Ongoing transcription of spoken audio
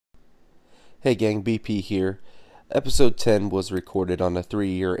Hey gang, BP here. Episode 10 was recorded on the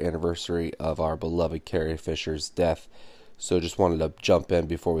 3-year anniversary of our beloved Carrie Fisher's death, so just wanted to jump in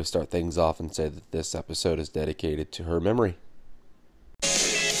before we start things off and say that this episode is dedicated to her memory.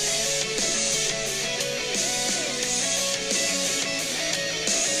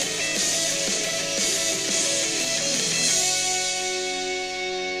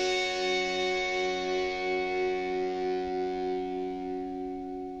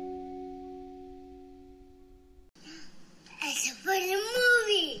 It's for the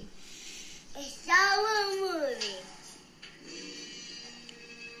movie. It's our movie.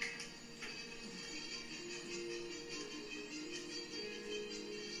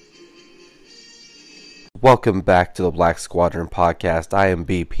 Welcome back to the Black Squadron podcast. I am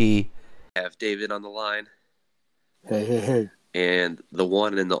BP. I have David on the line. Hey. And the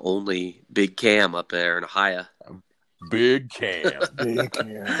one and the only Big Cam up there in Ohio. Big Cam.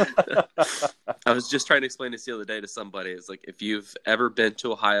 I was just trying to explain this the other day to somebody. It's like, if you've ever been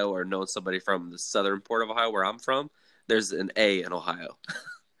to Ohio or known somebody from the southern part of Ohio where I'm from, there's an A in Ohio.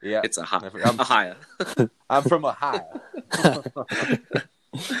 Yeah. It's Ohio. I'm from Ohio.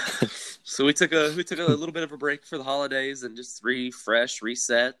 So we took a little bit of a break for the holidays and just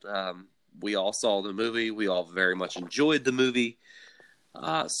reset. We all saw the movie. We all very much enjoyed the movie.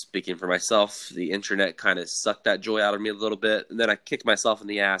 Speaking for myself, the internet kind of sucked that joy out of me a little bit, and then I kicked myself in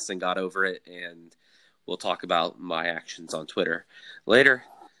the ass and got over it, and we'll talk about my actions on Twitter later.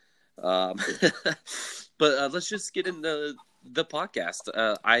 But let's just get into the podcast.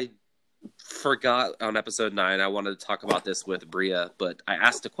 I forgot on episode 9, I wanted to talk about this with Bria, but I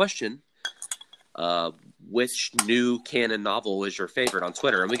asked a question, which new canon novel is your favorite on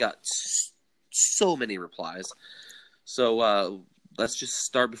Twitter, and we got so many replies. So let's just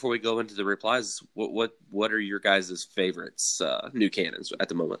start before we go into the replies. What are your guys' favorites, new canons at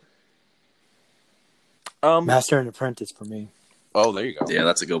the moment? Master and Apprentice for me. Oh, there you go. Yeah,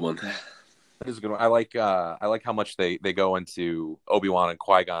 that's a good one. That is a good one. I like how much they go into Obi-Wan and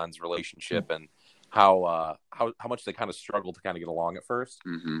Qui-Gon's relationship and how much they kind of struggle to kind of get along at first.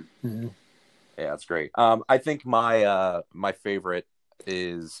 Mm-hmm. Mm-hmm. Yeah, that's great. I think my favorite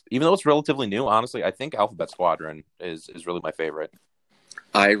is, even though it's relatively new, honestly, I think Alphabet Squadron is really my favorite.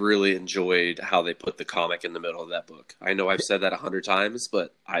 I really enjoyed how they put the comic in the middle of that book. I know I've said that 100 times,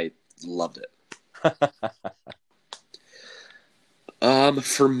 but I loved it.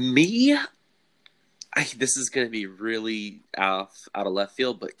 For me, this is going to be really out of left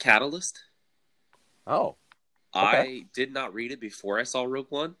field, but Catalyst. Oh, okay. I did not read it before I saw Rogue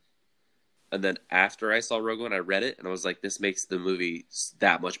One. And then after I saw Rogue One, I read it, and I was like, this makes the movie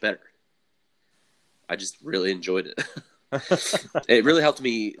that much better. I just really enjoyed it. It really helped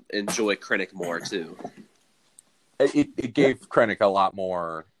me enjoy Krennic more, too. It gave Krennic a lot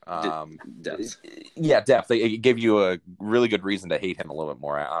more depth. Yeah, depth. It gave you a really good reason to hate him a little bit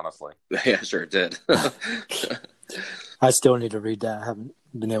more, honestly. Yeah, sure it did. I still need to read that. I haven't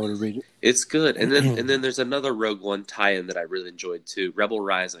been able to read it. It's good. And then there's another Rogue One tie-in that I really enjoyed, too. Rebel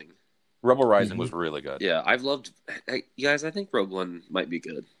Rising. Rebel Rising was really good. Yeah, I've loved... You guys, I think Rogue One might be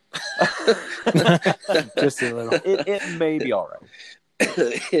good. Just a little. It may be all right.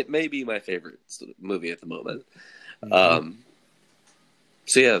 It may be my favorite movie at the moment.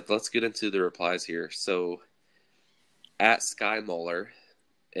 So yeah, let's get into the replies here. So at Sky Muller,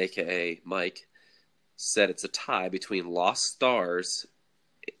 aka Mike, said it's a tie between Lost Stars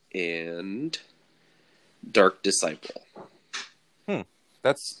and Dark Disciple.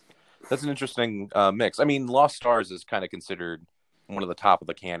 That's an interesting mix. I mean, Lost Stars is kind of considered one of the top of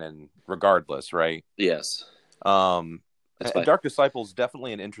the canon, regardless, right? Yes. Dark Disciple is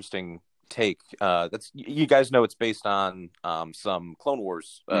definitely an interesting take. That's, you guys know, it's based on some Clone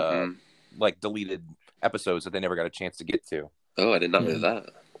Wars like deleted episodes that they never got a chance to get to. Oh, I did not know that.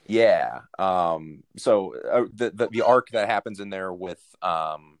 Yeah. So the arc that happens in there with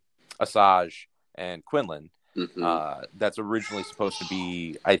Asajj and Quinlan, that's originally supposed to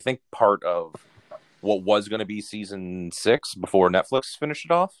be, I think, part of what was going to be season 6 before Netflix finished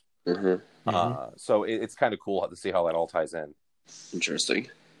it off. So it's kind of cool to see how that all ties in. Interesting.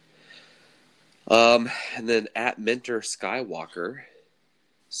 And then at Mentor Skywalker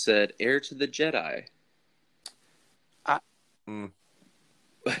said, "Heir to the Jedi."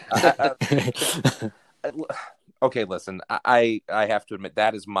 Okay, listen, I have to admit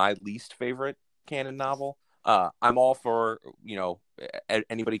that is my least favorite canon novel. I'm all for,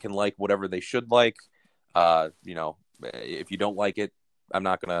 anybody can like whatever they should like. If you don't like it, I'm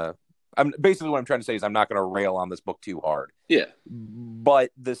not gonna I'm basically what I'm trying to say is I'm not going to rail on this book too hard. Yeah.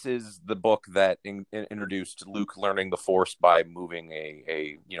 But this is the book that introduced Luke learning the Force by moving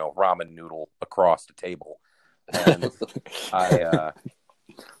a ramen noodle across the table. And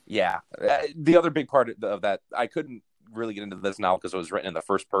the other big part of that, I couldn't really get into this now because it was written in the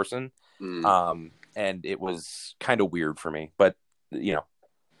first person, and it was kind of weird for me. But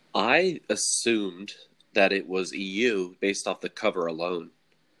I assumed that it was EU based off the cover alone.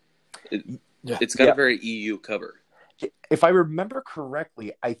 It's got a very EU cover. If I remember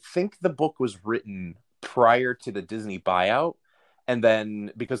correctly, I think the book was written prior to the Disney buyout. And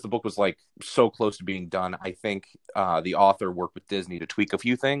then because the book was like so close to being done, I think the author worked with Disney to tweak a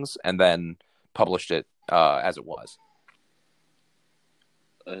few things and then published it as it was.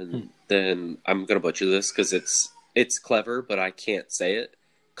 And then I'm going to butcher this because it's clever, but I can't say it.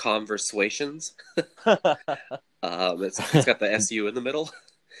 Conversations. It's got the SU in the middle.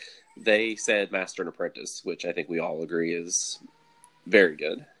 They said Master and Apprentice, which I think we all agree is very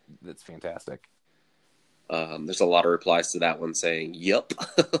good. That's fantastic. There's a lot of replies to that one saying, yup.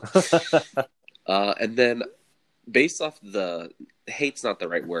 And then based off the, hate's not the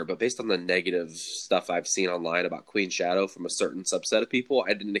right word, but based on the negative stuff I've seen online about Queen Shadow from a certain subset of people,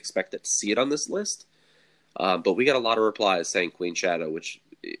 I didn't expect to see it on this list. But we got a lot of replies saying Queen Shadow, which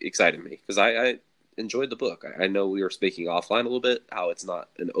excited me because I enjoyed the book. I know we were speaking offline a little bit, how it's not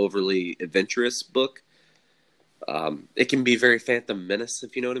an overly adventurous book. It can be very Phantom Menace,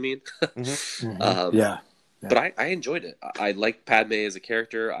 if you know what I mean. Yeah. But I enjoyed it. I like Padme as a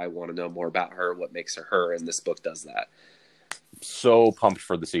character. I want to know more about her, what makes her her, and this book does that. So pumped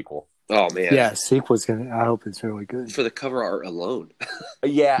for the sequel. Oh, man. Yeah, sequel's I hope it's really good. For the cover art alone.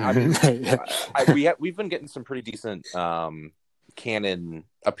 Yeah, I mean, we've been getting some pretty decent canon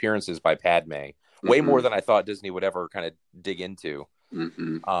appearances by Padme. Way more than I thought Disney would ever kind of dig into.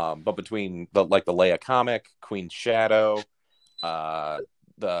 But between the Leia comic, Queen Shadow, the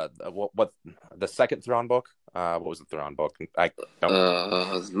second Thrawn book, what was the Thrawn book?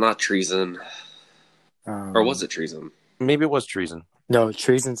 Not Treason, or was it Treason? Maybe it was Treason. No,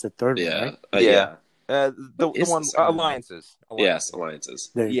 Treason's the third Yeah, one, right? yeah. The one Alliances. Yes, Alliances.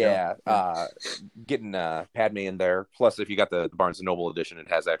 Yeah, getting Padme in there. Plus, if you got the Barnes and Noble edition, it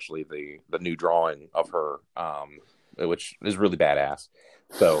has actually the new drawing of her, which is really badass.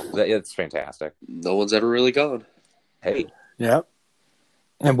 So it's fantastic. No one's ever really gone. Hey, yeah,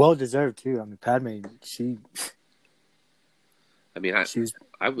 and well deserved too. I mean, Padme,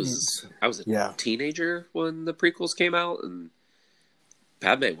 I was a teenager when the prequels came out, and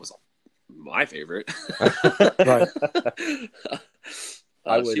Padme was my favorite. Right.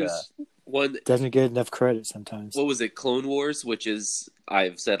 She was one doesn't get enough credit sometimes. What was it? Clone Wars, which is,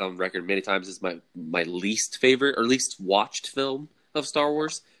 I've said on record many times, is my least favorite or least watched film of Star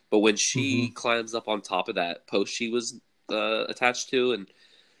Wars. But when she climbs up on top of that post she was attached to, and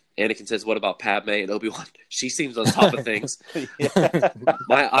Anakin says, "What about Padme?" and Obi-Wan, she seems on top of things.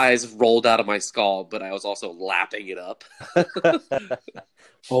 My eyes rolled out of my skull, but I was also lapping it up.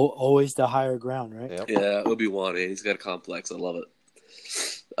 Always the higher ground, right? Yep. Yeah, Obi-Wan, he's got a complex. I love it.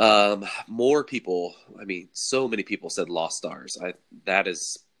 More people, so many people said Lost Stars. That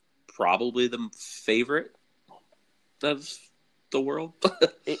is probably the favorite of the world.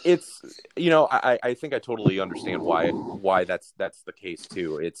 It's, I think I totally understand why that's the case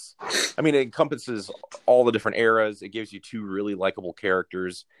too. It encompasses all the different eras. It gives you two really likable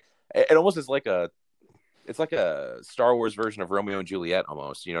characters. It almost is like it's like a Star Wars version of Romeo and Juliet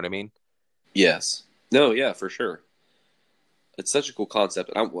almost. You know what I mean? Yes. No, yeah, for sure. It's such a cool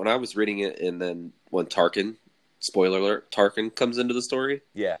concept. When I was reading it, and then when Tarkin, spoiler alert, Tarkin comes into the story.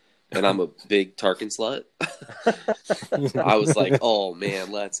 Yeah. And I'm a big Tarkin slut. I was like, "Oh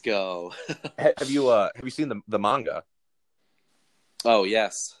man, let's go." Have you seen the manga? Oh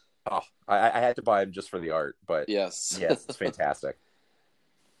yes. Oh, I had to buy them just for the art, but yes, it's fantastic.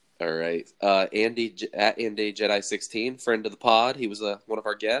 All right, Andy at Andy Jedi 16, friend of the pod. He was one of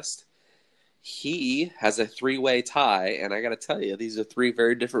our guests. He has a 3-way tie, and I got to tell you, these are 3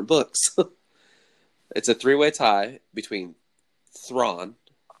 very different books. It's a 3-way tie between Thrawn,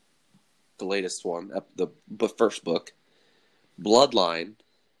 the latest one, the first book, Bloodline,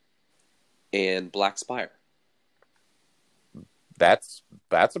 and Black Spire. That's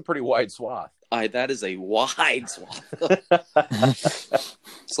a pretty wide swath. That is a wide swath.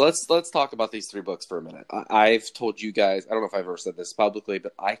 So let's talk about these 3 books for a minute. I've told you guys, I don't know if I've ever said this publicly,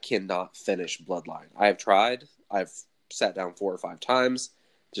 but I cannot finish Bloodline. I have tried. I've sat down 4 or 5 times.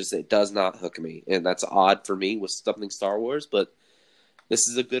 Just it does not hook me, and that's odd for me with something Star Wars, but This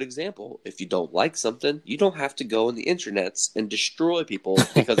is a good example. If you don't like something, you don't have to go on the internets and destroy people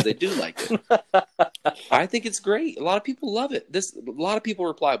because they do like it. I think it's great. A lot of people love it. A lot of people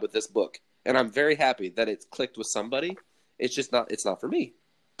replied with this book, and I'm very happy that it clicked with somebody. It's just not. It's not for me.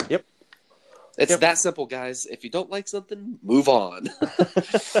 Yep. It's that simple, guys. If you don't like something, move on.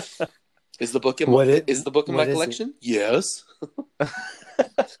 Is the book in my collection? Yes.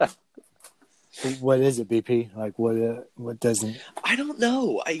 What is it, BP? Like, what doesn't? I don't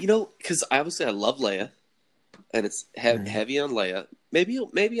know. Because obviously I love Leia, and it's heavy on Leia.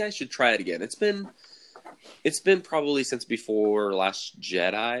 Maybe I should try it again. It's been probably since before Last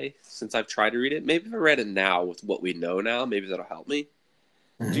Jedi since I've tried to read it. Maybe if I read it now with what we know now, maybe that'll help me.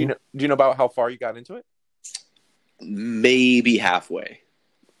 Do you know about how far you got into it? Maybe halfway.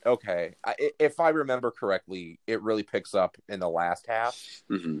 Okay, if I remember correctly, it really picks up in the last half.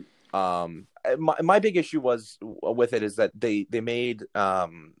 Mm-hmm. My big issue with it is that they made I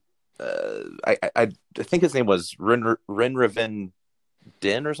think his name was Rinravan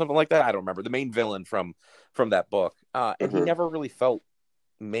Din or something like that. I don't remember, the main villain from that book, and he never really felt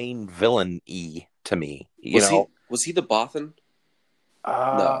main villain-y to me. Was he the Bothan?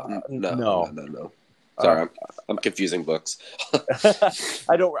 No. Sorry, I'm confusing books.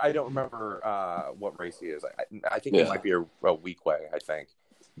 I don't remember what race he is. I think he might be a weak way. I think,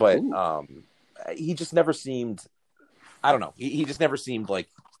 but he just never seemed. I don't know. He just never seemed like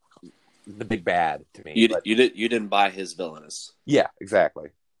the big bad to me. You didn't buy his villainous. Yeah, exactly.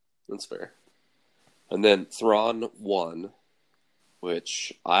 That's fair. And then Thrawn 1,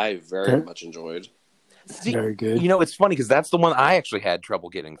 which I very much enjoyed. Very good. It's funny because that's the one I actually had trouble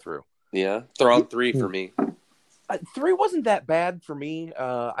getting through. Yeah, Thrawn 3 for me. 3 wasn't that bad for me.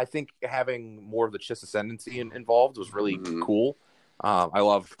 I think having more of the Chiss ascendancy involved was really cool. I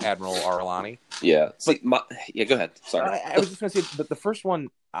love Admiral Ar'alani. Yeah. Go ahead. Sorry. I was just going to say that the first one...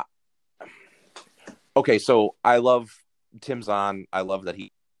 okay, so I love Tim Zahn. I love that he's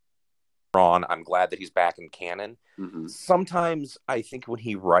Thrawn. I'm glad that he's back in canon. Mm-hmm. Sometimes I think when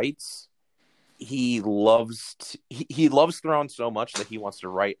he writes... He loves Thrawn so much that he wants to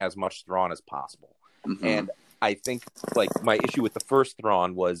write as much Thrawn as possible. Mm-hmm. And I think my issue with the first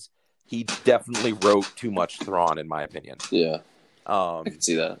Thrawn was he definitely wrote too much Thrawn, in my opinion. Yeah. I can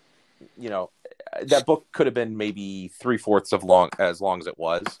see that. That book could have been maybe 3/4 as long as it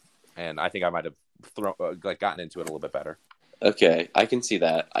was, and I think I might have gotten into it a little bit better. Okay, I can see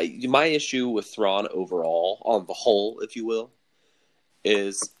that. My issue with Thrawn overall, on the whole, if you will,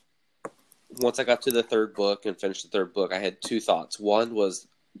 is once I got to the third book and finished the third book, I had two thoughts. One was,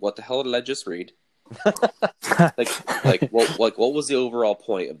 what the hell did I just read? what was the overall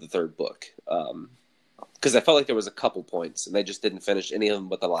point of the third book? Because I felt like there was a couple points, and they just didn't finish any of them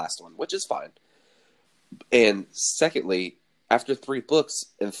but the last one, which is fine. And secondly, after 3 books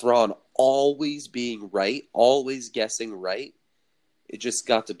and Thrawn always being right, always guessing right, it just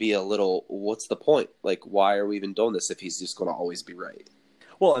got to be a little, what's the point? Like, why are we even doing this if he's just going to always be right?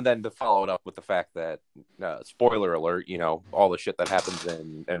 Well, and then to follow it up with the fact that, spoiler alert, all the shit that happens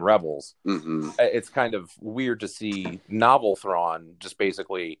in Rebels, it's kind of weird to see novel Thrawn just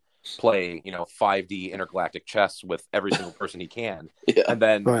basically play, 5D intergalactic chess with every single person he can. Yeah. And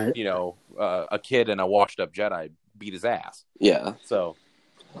then, a kid and a washed-up Jedi beat his ass. Yeah. So.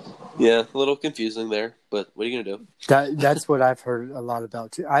 Yeah, a little confusing there, but what are you going to do? That's what I've heard a lot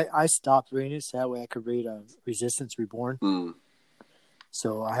about, too. I stopped reading it so that way I could read Resistance Reborn. Mm.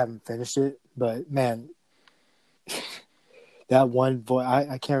 So I haven't finished it, but man, that one boy,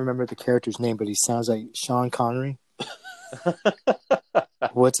 I can't remember the character's name, but he sounds like Sean Connery.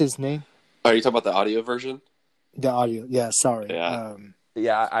 What's his name? Are you talking about the audio version? The audio, yeah. Sorry. Yeah.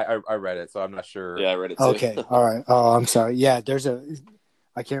 I read it, so I'm not sure. Yeah, I read it too. Okay, all right. Oh, I'm sorry. Yeah,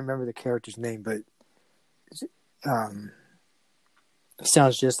 I can't remember the character's name, but it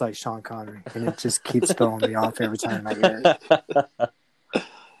sounds just like Sean Connery, and it just keeps throwing me off every time I hear it.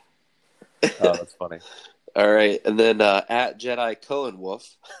 Oh, that's funny. All right, and then at Jedi Cohen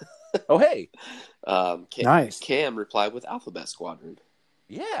Wolf. Oh, hey. Nice. Cam replied with Alphabet Squadron.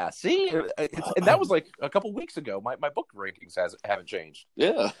 Yeah, see? And that was like a couple weeks ago. My book rankings haven't changed.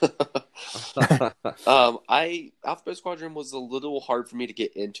 Yeah. Alphabet Squadron was a little hard for me to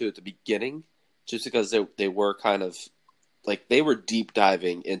get into at the beginning, just because they were kind of, they were deep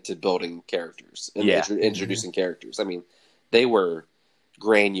diving into building characters and introducing characters. I mean, they were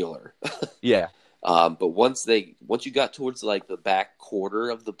granular. Yeah. But once you got towards the back quarter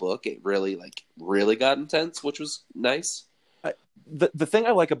of the book, it really got intense, which was nice. The thing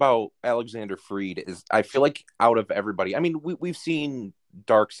I like about Alexander Freed is I feel like out of everybody, I mean, we've seen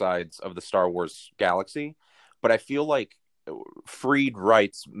dark sides of the Star Wars galaxy, but I feel like Freed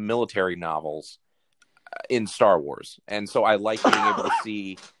writes military novels in Star Wars, and so I like being able to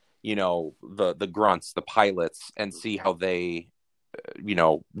see, the grunts, the pilots, and see how they,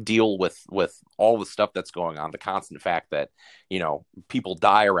 deal with all the stuff that's going on. The constant fact that people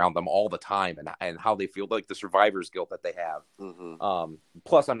die around them all the time, and how they feel, like the survivor's guilt that they have. Mm-hmm.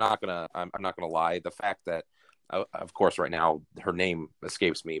 Plus, I'm not gonna lie. The fact that, of course, right now her name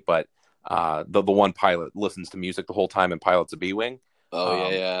escapes me, but the one pilot listens to music the whole time and pilots a B-wing. Oh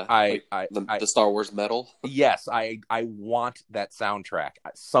yeah. The Star Wars metal. Yes, I want that soundtrack.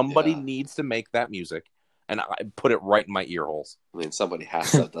 Somebody Yeah. needs to make that music, and I put it right in my ear holes. I mean, somebody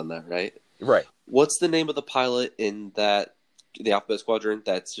has to have done that, right? Right. What's the name of the pilot in the Alphabet Squadron?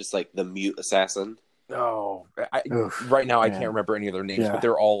 That's just like the mute assassin. Oh, Oof, right now I man. can't remember any of their names, Yeah. but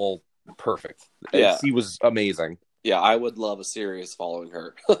they're all perfect. Yeah. He was amazing. Yeah, I would love a series following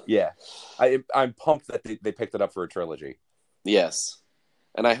her. Yeah, I'm pumped that they picked it up for a trilogy. Yes.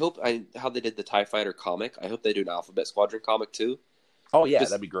 And I hope how they did the TIE Fighter comic. I hope they do an Alphabet Squadron comic too. Oh yeah,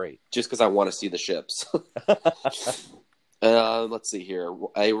 that'd be great. Just because I want to see the ships. Let's see here.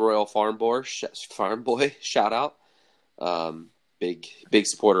 A Royal Farm Boy shout out. Big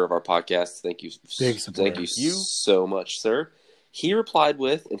supporter of our podcast. Thank you. Big supporter. Thank you so much, sir. He replied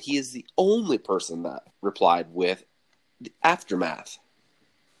with, and he is the only person that replied with, the Aftermath.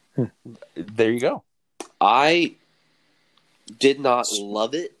 There you go. I did not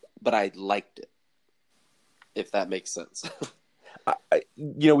love it, but I liked it. If that makes sense.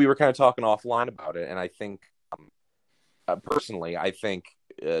 We were kind of talking offline about it, and I think, personally,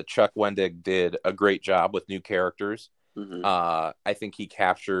 Chuck Wendig did a great job with new characters. Mm-hmm. I think he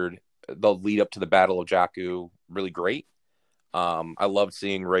captured the lead up to the Battle of Jakku really great. I loved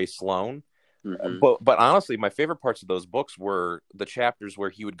seeing Ray Sloan. Mm-hmm. But honestly, my favorite parts of those books were the chapters where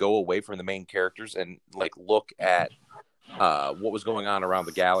he would go away from the main characters and like look at what was going on around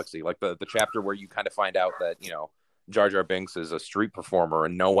the galaxy. Like the chapter where you kind of find out that, Jar Jar Binks is a street performer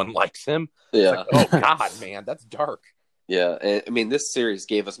and no one likes him. Yeah. It's like, oh God, man, that's dark. Yeah. And, I mean, this series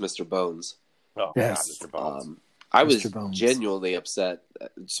gave us Mr. Bones. Oh Yes. God, Mr. Bones. I was Mr. Bones. genuinely upset.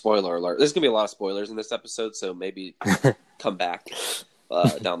 Spoiler alert. There's going to be a lot of spoilers in this episode, so maybe come back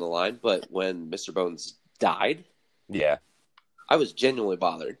down the line. But when Mr. Bones died, Yeah. I was genuinely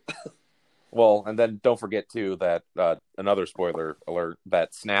bothered. Well, and then don't forget too that another spoiler alert,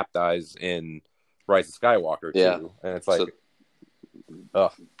 that Snap dies in Rise of Skywalker too, Yeah. and it's like,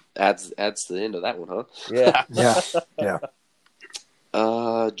 ugh. Adds to the end of that one, huh? Yeah.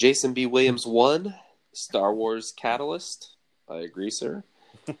 Yeah. Jason B. Williams 1, Star Wars Catalyst. I agree, sir.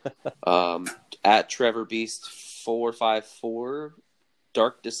 At Trevor Beast 454,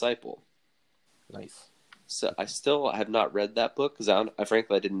 Dark Disciple. Nice. So I still have not read that book because I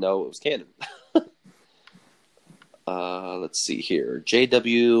frankly didn't know it was canon. Let's see here.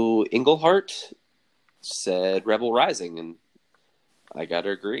 J.W. Englehart said Rebel Rising, and I gotta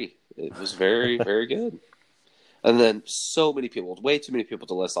agree. It was very, very good. And then so many people, way too many people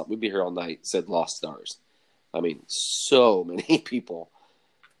to list off. We'd be here all night, said Lost Stars. I mean, so many people.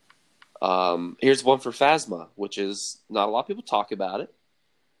 Here's one for Phasma, which is not a lot of people talk about it.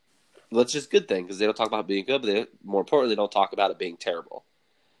 That's just a good thing because they don't talk about it being good, but more importantly, they don't talk about it being terrible.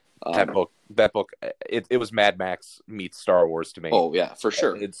 That book, it was Mad Max meets Star Wars to me. Oh yeah, for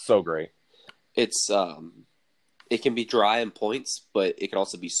sure. It's so great. It's it can be dry in points, but it can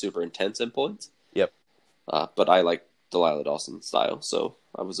also be super intense in points. Yep. But I like Delilah Dawson's style, so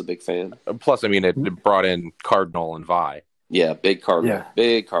I was a big fan. Plus, I mean, it brought in Cardinal and Vi. Yeah, big Cardinal, Yeah.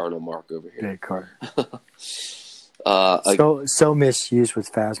 big Cardinal Mark over here. Big car. Uh, So misused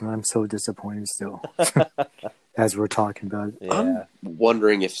with Phasma. I'm so disappointed still. As we're talking about it. Yeah. I'm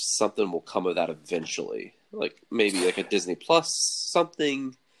wondering if something will come of that eventually, like maybe like a Disney Plus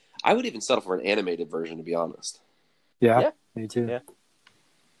something. I would even settle for an animated version, to be honest. Yeah. Me too. Yeah.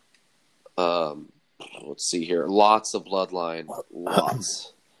 Let's see here. Lots of Bloodline.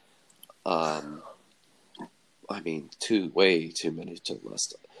 Lots. I mean, way too many to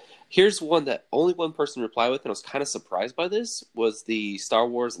list. Here's one that only one person replied with, and I was kind of surprised by this, was the Star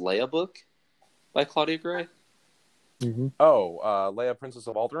Wars Leia book by Claudia Gray. Mm-hmm. Oh, Leia, Princess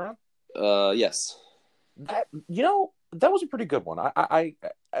of Alderaan? Yes. That was a pretty good one. I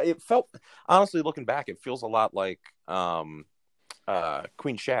it felt, honestly, looking back, it feels a lot like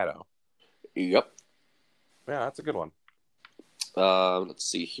Queen Shadow. Yep. Yeah, that's a good one. Let's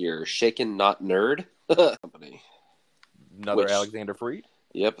see here. Shaken Not Nerd Company. Another Alexander Freed.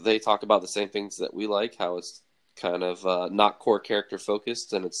 Yep, they talk about the same things that we like, how it's kind of not core character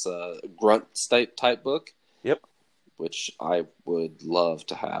focused, and it's a grunt type book. Yep. Which I would love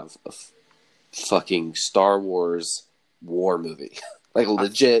to have a fucking Star Wars war movie, like a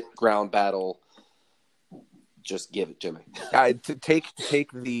legit ground battle. Just give it to me.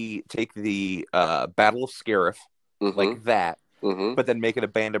 Take the Battle of Scarif like that, but then make it a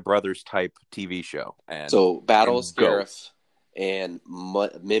Band of Brothers type TV show. And so Battle of go. Scarif and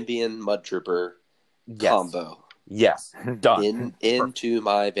Mimbian Mud Trooper combo. Yes, done. Into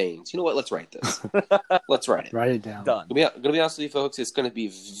my veins. You know what? Let's write this. Let's write it. Write it down. Done. I'm gonna be honest with you, folks. It's gonna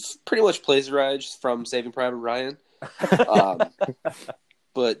be pretty much plagiarized from Saving Private Ryan,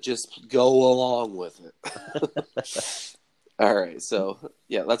 but just go along with it. All right. So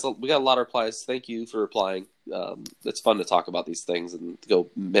yeah, we got a lot of replies. Thank you for replying. It's fun to talk about these things and talk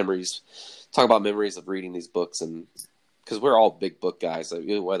about memories of reading these books, and because we're all big book guys,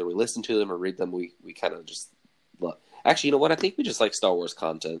 whether we listen to them or read them, we kind of just. Actually, you know what? I think we just like Star Wars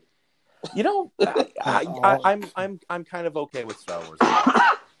content. You know, I'm kind of okay with Star Wars.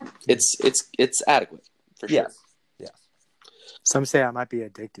 It's adequate for sure. Yes. Some say I might be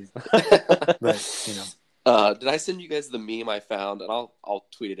addicted, but you know. Did I send you guys the meme I found? And I'll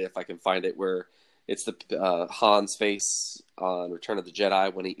tweet it if I can find it. Where it's the Han's face on Return of the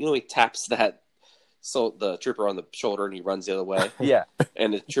Jedi when he taps the trooper on the shoulder and he runs the other way. Yeah.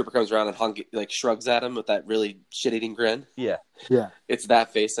 And the trooper comes around and Han shrugs at him with that really shit-eating grin. Yeah. It's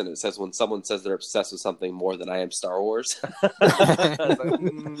that face, and it says when someone says they're obsessed with something more than I am Star Wars.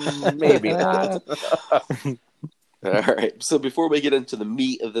 Maybe not. All right. So before we get into the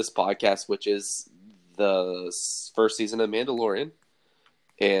meat of this podcast, which is the first season of Mandalorian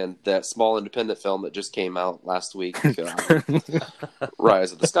and that small independent film that just came out last week,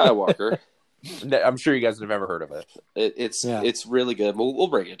 Rise of the Skywalker. I'm sure you guys have never heard of it. It's really good. We'll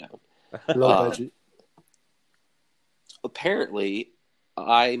break it down. Low budget. Apparently,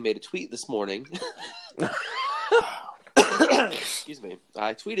 I made a tweet this morning. Excuse me.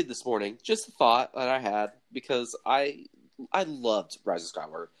 I tweeted this morning just a thought that I had because I loved Rise of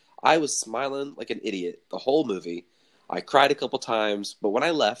Skywalker. I was smiling like an idiot the whole movie. I cried a couple times, but when I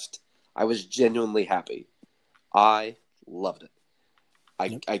left, I was genuinely happy. I loved it.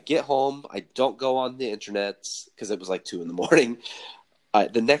 I get home. I don't go on the internet because it was like 2 a.m.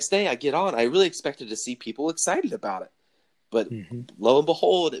 The next day I get on. I really expected to see people excited about it. But lo and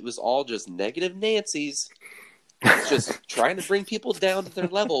behold, it was all just negative Nancy's. Just trying to bring people down to their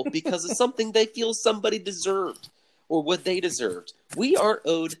level because of something they feel somebody deserved or what they deserved. We aren't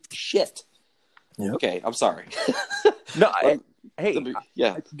owed shit. Yep. Okay, I'm sorry. No,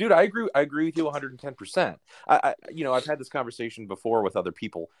 dude, I agree with you 110%. I've had this conversation before with other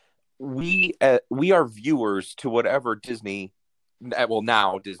people. We are viewers to whatever Disney,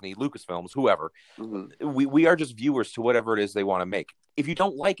 now Disney, Lucasfilms, whoever. Mm-hmm. We are just viewers to whatever it is they want to make. If you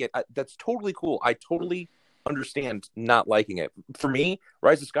don't like it, that's totally cool. I totally understand not liking it. For me,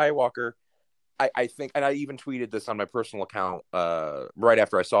 Rise of Skywalker, I think, and I even tweeted this on my personal account right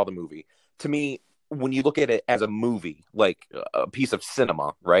after I saw the movie. To me, when you look at it as a movie, like a piece of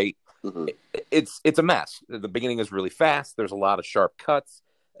cinema, right? Mm-hmm. It's a mess. The beginning is really fast. There's a lot of sharp cuts.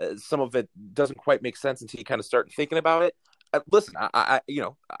 Some of it doesn't quite make sense until you kind of start thinking about it. Listen, I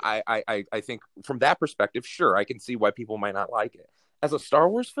think from that perspective, sure, I can see why people might not like it. As a Star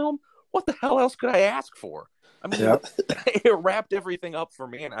Wars film, what the hell else could I ask for? I mean, It wrapped everything up for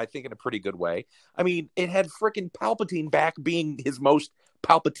me, and I think in a pretty good way. I mean, it had freaking Palpatine back being his most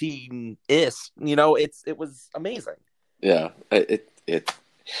Palpatine-ist. It was amazing. Yeah.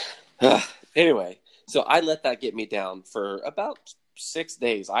 Anyway, so I let that get me down for about 6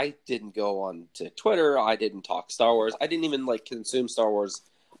 days. I didn't go on to Twitter. I didn't talk Star Wars. I didn't even consume Star Wars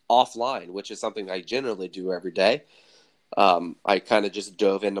offline, which is something I generally do every day. I kind of just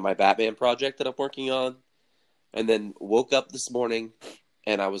dove into my Batman project that I'm working on, and then woke up this morning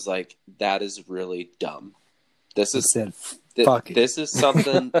and I was like, that is really dumb. This is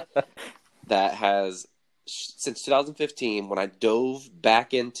something that has, since 2015, when I dove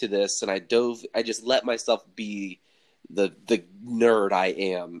back into this and I just let myself be the nerd I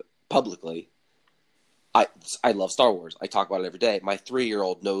am publicly. I love Star Wars. I talk about it every day. My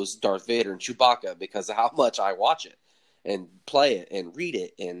 3-year-old knows Darth Vader and Chewbacca because of how much I watch it and play it and read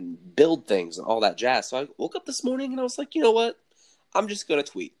it and build things and all that jazz. So I woke up this morning and I was like, you know what? I'm just going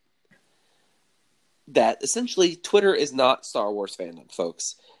to tweet that essentially Twitter is not Star Wars fandom,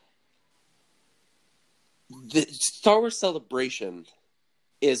 folks. The Star Wars celebration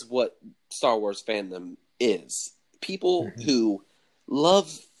is what Star Wars fandom is. People who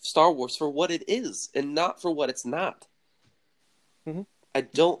love Star Wars for what it is and not for what it's not. Mm-hmm. I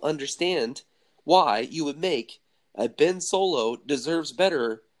don't understand why you would make a Ben Solo deserves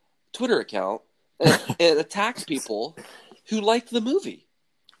better Twitter account and attack people who like the movie.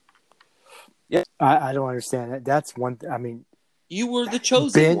 I don't understand that. That's one. I mean, You were the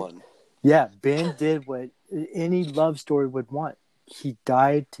chosen Ben. one. Yeah, Ben did what any love story would want. He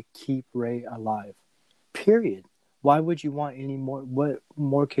died to keep Ray alive. Period. Why would you want any more? What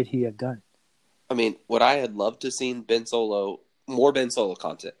more could he have done? I mean, would I had loved to seen more Ben Solo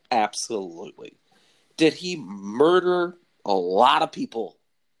content? Absolutely. Did he murder a lot of people?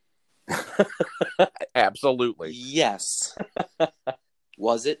 Absolutely. Yes.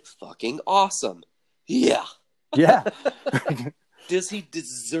 Was it fucking awesome? Yeah. Yeah. Does he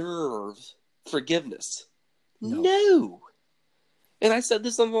deserve forgiveness? No. No. And I said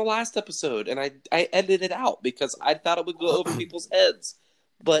this on the last episode, and I edited it out because I thought it would go over people's heads.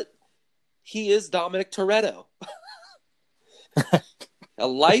 But he is Dominic Toretto. A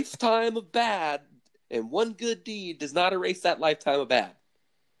lifetime of bad and one good deed does not erase that lifetime of bad,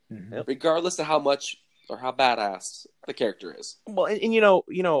 regardless of how much or how badass the character is. Well, and you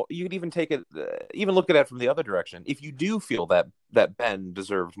could even take it, even look at it from the other direction. If you do feel that Ben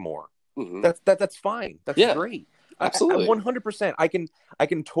deserves more, that's fine. That's great. Absolutely, 100%. I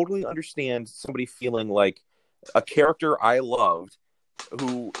can totally understand somebody feeling like a character I loved,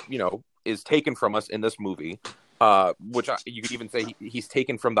 who is taken from us in this movie, which you could even say he's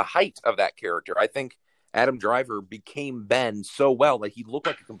taken from the height of that character. I think Adam Driver became Ben so well that he looked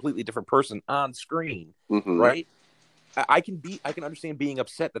like a completely different person on screen, right? I can understand being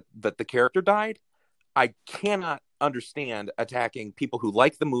upset that the character died. I cannot understand attacking people who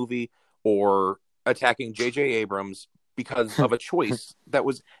like the movie or attacking J.J. Abrams because of a choice that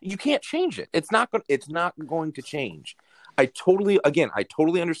was, you can't change it. It's not going to change. I totally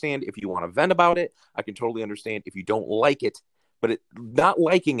understand if you want to vent about it. I can totally understand if you don't like it, but not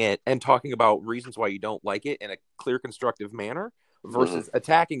liking it and talking about reasons why you don't like it in a clear, constructive manner versus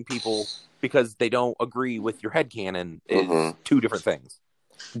attacking people because they don't agree with your headcanon is two different things.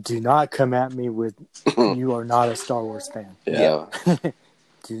 Do not come at me with you are not a Star Wars fan. Yeah.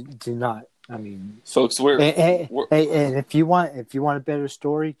 do not. I mean, folks, and if you want a better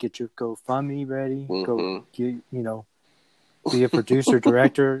story, get your GoFundMe ready. Go get, be a producer,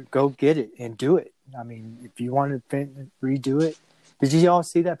 director. Go get it and do it. I mean, if you want to redo it, did you all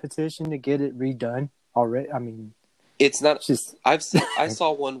see that petition to get it redone already? I mean, it's not just. I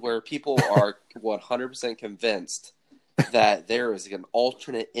saw one where people are 100% convinced that there is an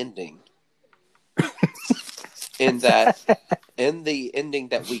alternate ending, and that in the ending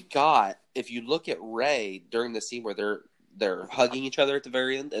that we got, if you look at Rey during the scene where they're hugging each other at the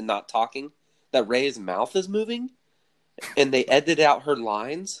very end and not talking, that Rey's mouth is moving, and they edited out her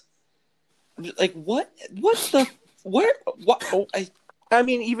lines. I'm just like, what? What's the where? What? Oh, I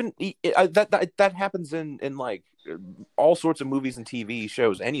mean, even that happens in like all sorts of movies and TV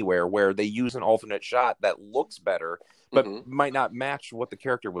shows anywhere where they use an alternate shot that looks better but might not match what the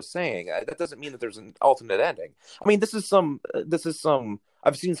character was saying. That doesn't mean that there's an alternate ending. I mean, this is some.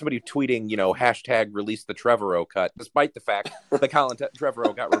 I've seen somebody tweeting, hashtag release the Trevorrow cut, despite the fact that Colin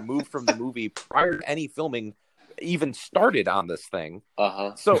Trevorrow got removed from the movie prior to any filming even started on this thing.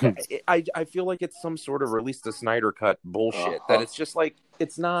 So I feel like it's some sort of release the Snyder cut bullshit that it's just like,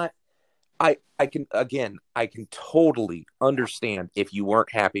 it's not. I can totally understand if you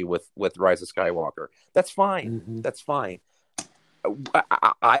weren't happy with Rise of Skywalker. That's fine. That's fine.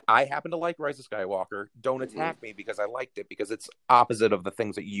 I happen to like Rise of Skywalker. Don't attack me because I liked it, because it's opposite of the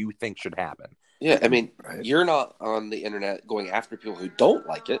things that you think should happen. Yeah, I mean, you're not on the internet going after people who don't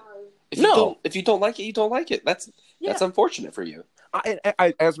like it. If you don't like it, you don't like it. That's unfortunate for you. I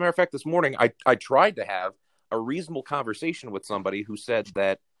as a matter of fact, this morning I tried to have a reasonable conversation with somebody who said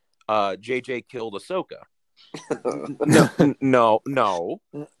that JJ killed Ahsoka. No.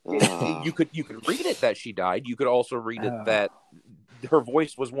 You could read it that she died. You could also read it that her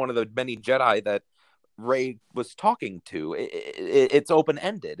voice was one of the many Jedi that Rey was talking to. It's open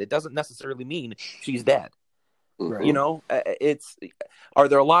ended. It doesn't necessarily mean she's dead. Right. Are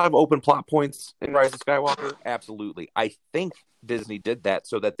there a lot of open plot points in Rise of Skywalker? Absolutely. I think Disney did that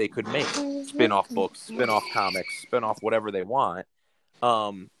so that they could make spin-off books, spin-off comics, spin-off whatever they want.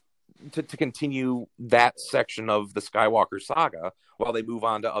 To continue that section of the Skywalker saga while they move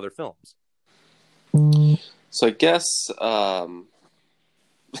on to other films. So I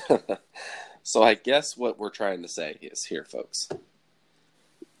guess, what we're trying to say is here, folks.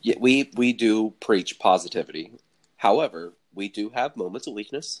 Yeah, we do preach positivity. However, we do have moments of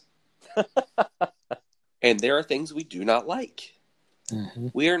weakness, and there are things we do not like.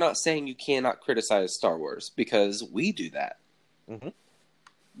 We are not saying you cannot criticize Star Wars, because we do that.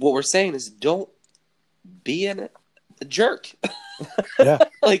 What we're saying is, don't be in it a jerk. Yeah.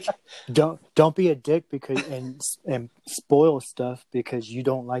 Like, Don't be a dick because and spoil stuff because you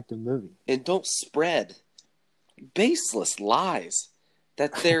don't like the movie. and don't spread baseless lies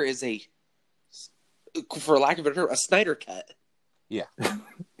that there is a, for lack of a better term, a Snyder cut. Yeah.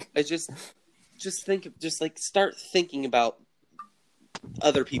 I just start thinking about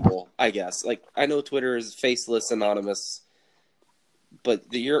other people, I guess. Like, I know Twitter is faceless, anonymous, but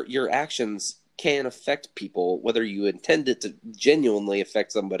your actions can affect people, whether you intend it to genuinely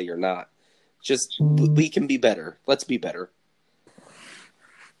affect somebody or not. Just, we can be better. Let's be better.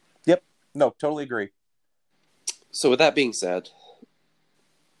 Yep. No, totally agree. So with that being said,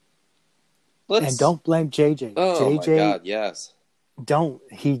 And don't blame JJ. Oh JJ, my God, yes. don't.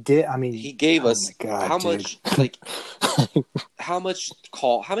 He did. I mean, He gave us my God, how dude. much, like, how many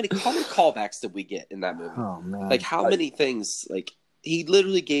callbacks did we get in that movie? Oh man, Like, how many things? Like, he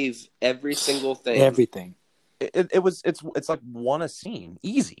literally gave every single thing. everything. It's like one a scene,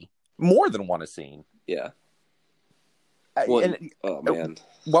 easy, more than one a scene. Yeah. Well, And oh man.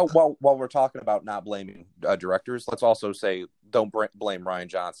 while we're talking about not blaming directors, let's also say don't blame Rian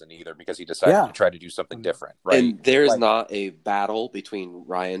Johnson either, because he decided to try to do something different, right? And there's not a battle between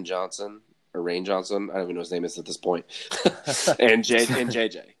Rian Johnson or Rain Johnson, I don't even know his name is at this point, and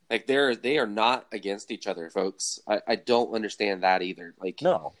JJ. Like, they are not against each other, folks. I don't understand that either. Like,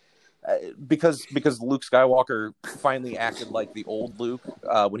 No. Because Luke Skywalker finally acted like the old Luke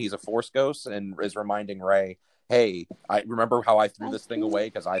when he's a Force ghost and is reminding Rey, hey, I remember how I threw this thing away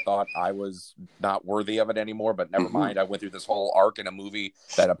because I thought I was not worthy of it anymore, but never mind. I went through this whole arc in a movie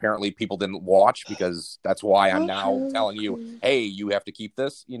that apparently people didn't watch, because that's why I'm now telling you, hey, you have to keep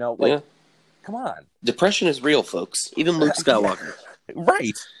this, like, come on. Depression is real, folks. Even Luke Skywalker.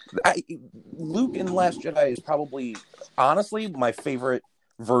 Right. Luke in The Last Jedi is probably, honestly, my favorite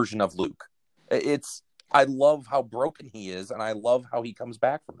version of Luke. I love how broken he is, and I love how he comes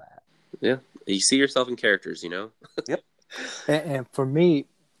back from that. Yeah. You see yourself in characters, Yep. And for me,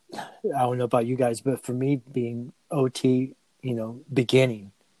 I don't know about you guys, but for me, being OT,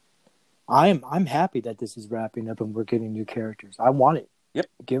 beginning, I'm happy that this is wrapping up and we're getting new characters. I want it. Yep.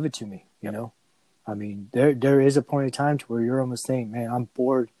 Give it to me. I mean, there is a point in time to where you're almost saying, man, I'm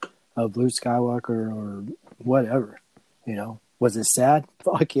bored of Luke Skywalker or whatever. Was it sad?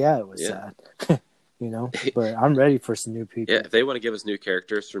 Fuck yeah, it was sad. But I'm ready for some new people. Yeah, if they want to give us new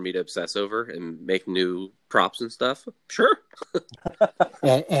characters for me to obsess over and make new props and stuff, sure.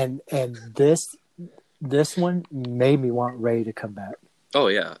 and this one made me want Rey to come back. Oh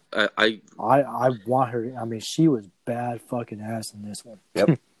yeah, I want her. I mean, she was bad fucking ass in this one.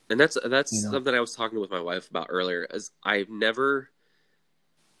 Yep. And that's something I was talking with my wife about earlier. As I've never,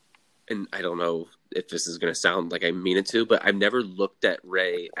 and I don't know if this is going to sound like I mean it to, but I've never looked at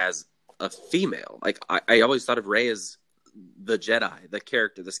Rey as a female. Like, I always thought of Rey as the Jedi, the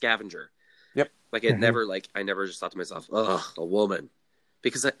character, the scavenger. Yep. Like, it never, like, I never just thought to myself, ugh, a woman.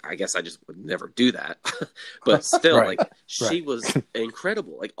 Because I guess I just would never do that. But still, Right. like, she was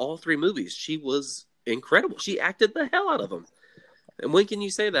incredible. Like, all three movies, she was incredible. She acted the hell out of them. And when can you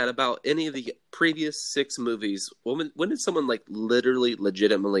say that about any of the previous 6 movies? When did someone, like, literally,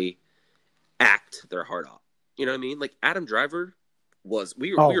 legitimately act their heart out? You know what I mean? Like, Adam Driver was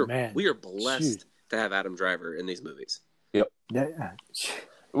we are blessed to have Adam Driver in these movies. Yep. Yeah.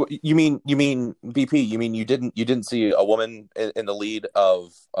 You mean VP? You mean you didn't see a woman in the lead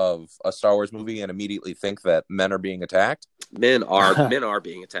of a Star Wars movie and immediately think that men are being attacked? Men are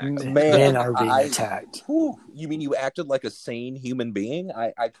being attacked. Men are being attacked. You mean you acted like a sane human being?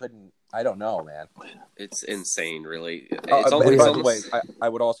 I couldn't. I don't know, man. It's insane, really. By the way, I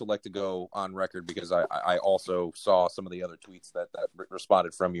would also like to go on record because I also saw some of the other tweets that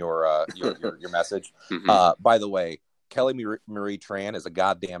responded from your message. Mm-hmm. By the way, Kelly Marie Tran is a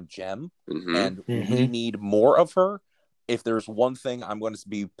goddamn gem, Mm-hmm. and we need more of her. If there's one thing I'm going to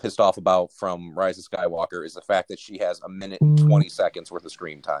be pissed off about from Rise of Skywalker is the fact that she has 1 minute and 20 seconds worth of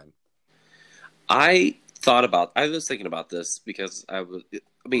screen time. I was thinking about this because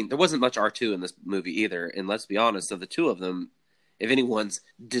there wasn't much R2 in this movie either, and let's be honest, of the two of them, if anyone's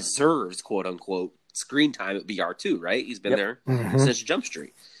deserves quote unquote screen time, it would be R2, right? He's been there since Jump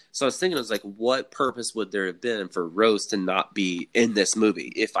Street. So I was thinking, what purpose would there have been for Rose to not be in this movie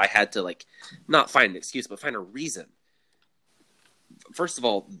if I had to, like, not find an excuse, but find a reason? First of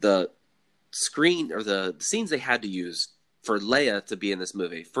all, the screen or the scenes they had to use for Leia to be in this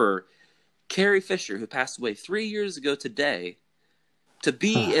movie, for Carrie Fisher, who passed away 3 years ago today, to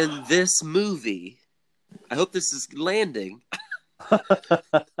be in this movie, I hope this is landing,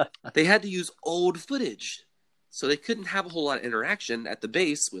 they had to use old footage. So they couldn't have a whole lot of interaction at the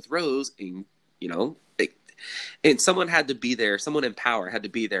base with Rose. And, And someone had to be there. Someone in power had to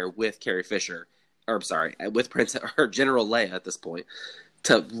be there with Carrie Fisher, or I'm sorry, with General Leia at this point,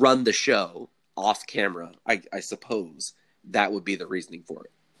 to run the show off camera. I suppose that would be the reasoning for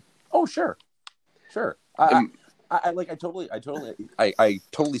it. Oh, sure. I totally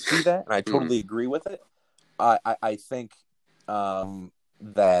see that, and I totally agree with it. I think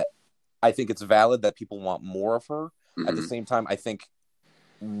that I think it's valid that people want more of her. Mm-hmm. At the same time, I think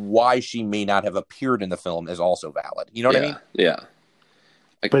why she may not have appeared in the film is also valid. You know what I mean? Yeah.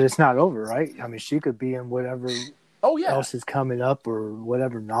 But it's not over, right? I mean, she could be in whatever else is coming up or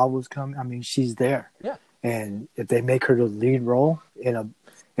whatever novel's coming. I mean, she's there. Yeah. And if they make her the lead role in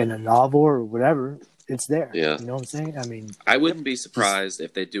a novel or whatever, it's there. Yeah. You know what I'm saying? I mean, I wouldn't be surprised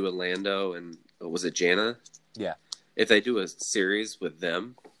if they do a Lando and was it Jana? Yeah. If they do a series with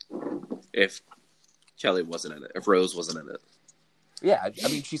them, if Kelly wasn't in it, if Rose wasn't in it. Yeah, I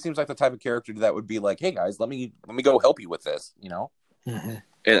mean, she seems like the type of character that would be like, "Hey guys, let me go help you with this," you know. Mm-hmm.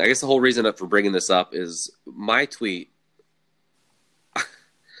 And I guess the whole reason for bringing this up is my tweet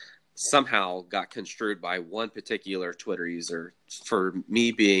somehow got construed by one particular Twitter user for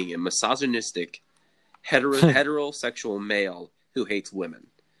me being a misogynistic heterosexual male who hates women,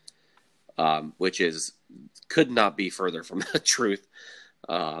 which could not be further from the truth.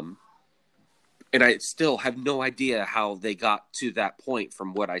 And I still have no idea how they got to that point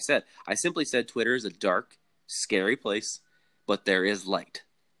from what I said. I simply said Twitter is a dark, scary place, but there is light.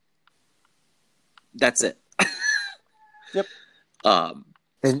 That's it. Yep.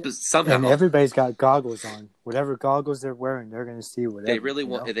 Somehow, and everybody's got goggles on. Whatever goggles they're wearing, they're going to see whatever. They really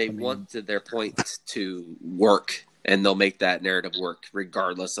want. They want their point to work, and they'll make that narrative work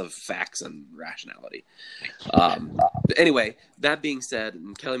regardless of facts and rationality. But anyway, that being said,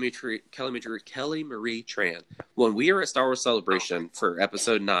 Kelly Marie Tran, when we were at Star Wars Celebration for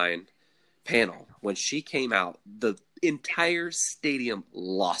Episode 9 panel, when she came out, the entire stadium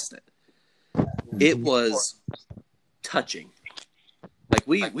lost it. It was touching. Like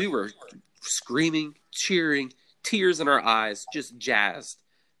we were screaming, cheering, tears in our eyes, just jazzed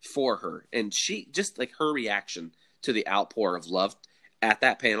for her. And she, just like her reaction to the outpour of love at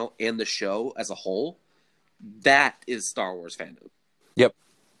that panel and the show as a whole, that is Star Wars fandom.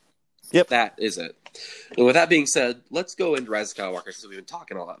 Yep. That is it. And with that being said, let's go into Rise of Skywalker because we've been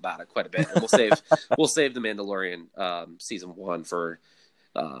talking about it quite a bit. And we'll save the Mandalorian season 1 for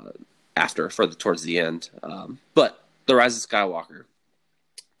towards the end. But the Rise of Skywalker.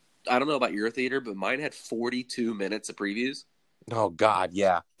 I don't know about your theater, but mine had 42 minutes of previews. Oh God,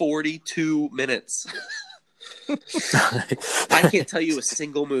 yeah. 42 minutes. I can't tell you a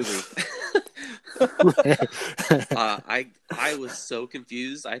single movie. I was so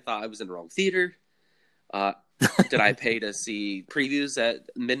confused. I thought I was in the wrong theater. Did I pay to see previews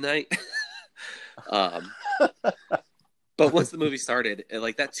at midnight? But once the movie started,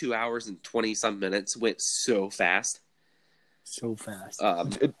 like that 2 hours and 20-some minutes went so fast. So fast.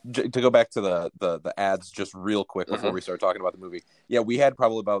 To go back to the ads just real quick before we start talking about the movie. Yeah, we had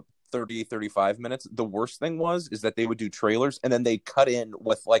probably about 30, 35 minutes. The worst thing is that they would do trailers and then they'd cut in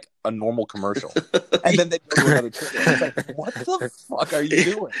with like a normal commercial. And then they'd go to another trailer. It's like, what the fuck are you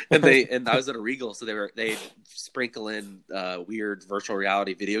doing? And I was at a Regal, so they sprinkle in weird virtual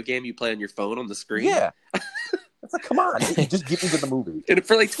reality video game you play on your phone on the screen. Yeah. It's like, come on, just get into the movie. And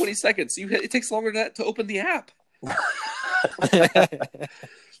for like 20 seconds, it takes longer to open the app.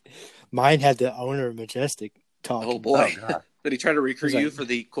 Mine had the owner of Majestic talking. Oh boy! Did he try to recruit you for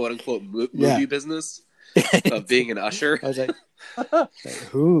the quote unquote movie business of being an usher? I was like,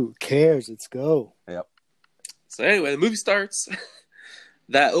 who cares? Let's go. Yep. So anyway, the movie starts.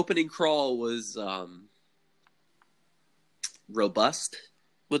 That opening crawl was robust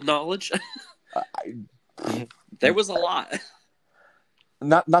with knowledge. There was a lot.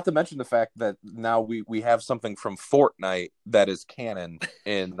 Not to mention the fact that now we have something from Fortnite that is canon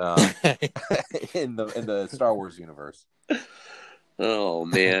in in the Star Wars universe. Oh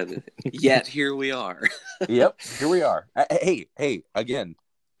man! Yet here we are. Yep, here we are. Hey, again,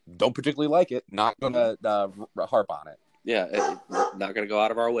 don't particularly like it. Not gonna harp on it. Yeah, not gonna go out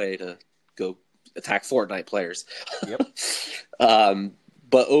of our way to go attack Fortnite players. Yep.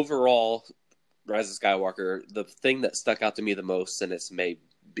 But overall, Rise of Skywalker, the thing that stuck out to me the most, and this may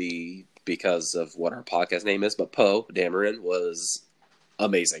be because of what our podcast name is, but Poe Dameron was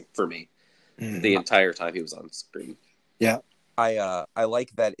amazing for me the entire time he was on screen. Yeah. I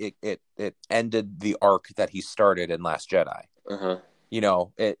like that it ended the arc that he started in Last Jedi. You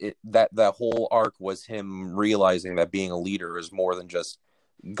know, that whole arc was him realizing that being a leader is more than just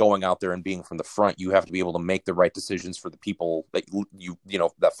going out there and being from the front. You have to be able to make the right decisions for the people that you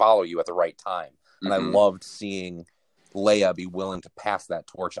know that follow you at the right time. and I loved seeing Leia be willing to pass that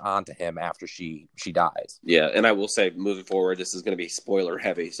torch on to him after she dies. Yeah, and I will say, moving forward, this is going to be spoiler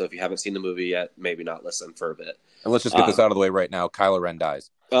heavy, so if you haven't seen the movie yet, maybe not listen for a bit. And let's just get this out of the way right now. Kylo Ren dies.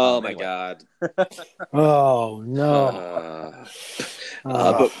 Oh my God! Oh no!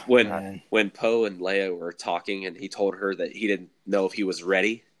 But when Poe and Leia were talking, and he told her that he didn't know if he was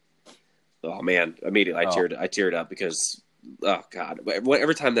ready, oh man! Immediately, I teared up because, oh God!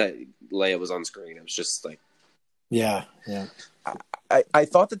 Every time that Leia was on screen, it was just like, yeah. I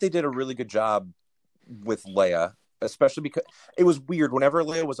thought that they did a really good job with Leia, especially because it was weird. Whenever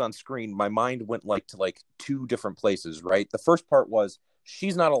Leia was on screen, my mind went to two different places. Right, the first part was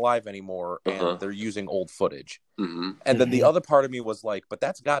she's not alive anymore, and they're using old footage. Mm-hmm. And then the other part of me was like, but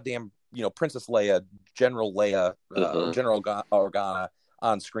that's goddamn, Princess Leia, General Leia, General Organa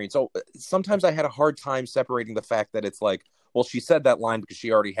on screen. So sometimes I had a hard time separating the fact that it's like, well, she said that line because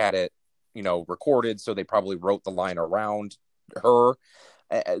she already had it, recorded, so they probably wrote the line around her.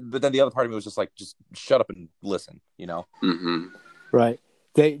 But then the other part of me was just like, just shut up and listen, Mm-hmm. Right.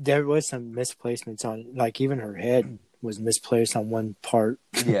 There was some misplacements on, even her head was misplaced on one part.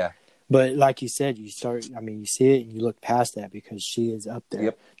 Yeah. But like you said, you see it and you look past that because she is up there.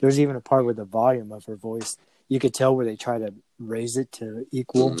 Yep. There's even a part where the volume of her voice, you could tell where they try to raise it to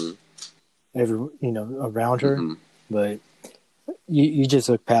equal around her. Mm-hmm. But you just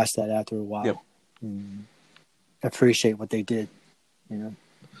look past that after a while. Yep. And appreciate what they did.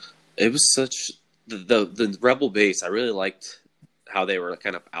 It was such the Rebel base. I really liked how they were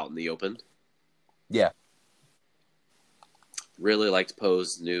kind of out in the open. Yeah. Really liked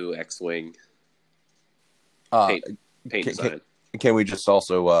Poe's new X-Wing paint design. Can we just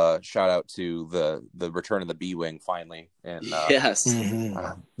also shout out to the return of the B-Wing finally? And yes,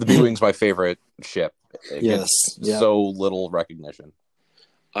 Mm-hmm. The B-Wing's my favorite ship. It Yes. gets so little recognition.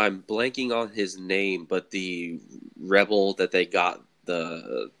 I'm blanking on his name, but the rebel that they got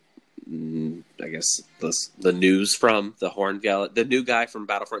the news from, the Horn Gallet, the new guy from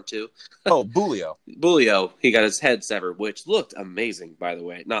Battlefront 2. Oh, Bulio. Bulio, he got his head severed, which looked amazing, by the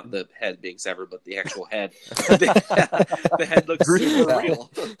way. Not the head being severed, but the actual head. The head looks super real.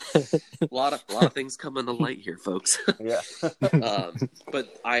 A lot of things coming to light here, folks. Yeah.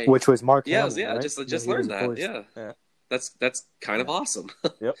 Which was Mark Yeah, Hamill, yeah. right? Just learned that. Yeah. That's kind of awesome.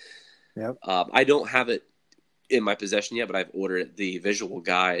 Yep. I don't have it in my possession yet, but I've ordered the visual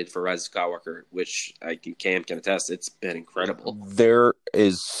guide for Rise of Skywalker, which I can attest. It's been incredible. There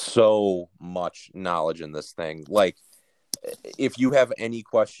is so much knowledge in this thing. Like, if you have any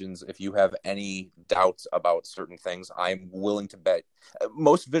questions, if you have any doubts about certain things, I'm willing to bet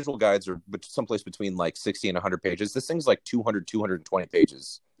most visual guides are someplace between 60 and 100 pages. This thing's 220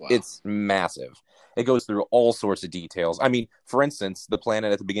 pages. Wow. It's massive. It goes through all sorts of details. I mean, for instance, the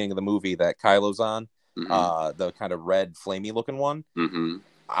planet at the beginning of the movie that Kylo's on, the kind of red, flamey looking one. Mm-hmm.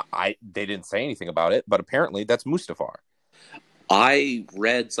 They didn't say anything about it, but apparently that's Mustafar. I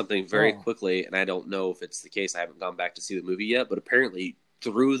read something very quickly, and I don't know if it's the case. I haven't gone back to see the movie yet, but apparently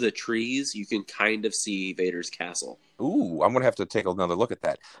through the trees, you can kind of see Vader's castle. Ooh, I'm gonna have to take another look at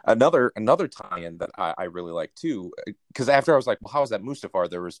that. Another tie-in that I really like too, because after I was like, well, how is that Mustafar?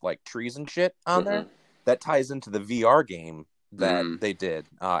 There was trees and shit on there. That ties into the VR game that they did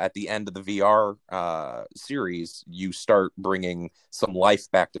at the end of the VR series. You start bringing some life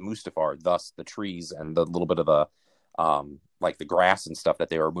back to Mustafar, thus the trees and the little bit of the the grass and stuff that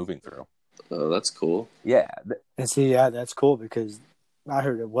they were moving through. Oh, that's cool. Yeah, and see, that's cool because I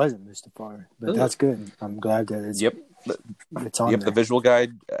heard it wasn't Mustafar, but that's good. I'm glad that it's it's on. The visual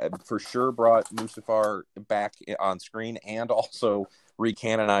guide for sure brought Mustafar back on screen and also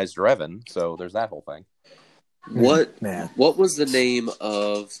recanonized Revan. So there's that whole thing. What was the name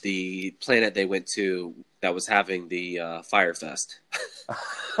of the planet they went to that was having the Firefest?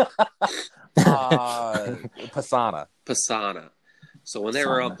 Pasana. So when they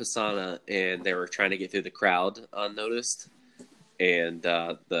were on Pasana and they were trying to get through the crowd unnoticed, and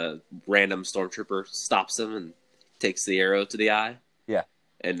the random stormtrooper stops them and takes the arrow to the eye. Yeah.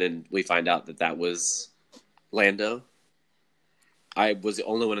 And then we find out that was Lando. I was the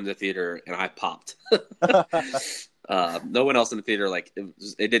only one in the theater, and I popped. No one else in the theater, it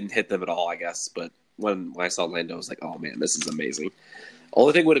didn't hit them at all, I guess. But when I saw Lando, I was like, oh, man, this is amazing.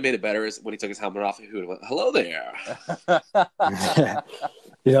 Only thing would have made it better is when he took his helmet off, he would have went, hello there.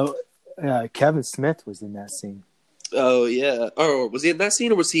 Kevin Smith was in that scene. Oh, yeah. Oh, was he in that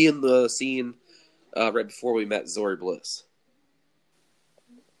scene, or was he in the scene right before we met Zori Bliss?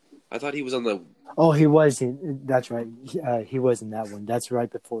 I thought he was on the... Oh, he was in... That's right. He was in that one. That's right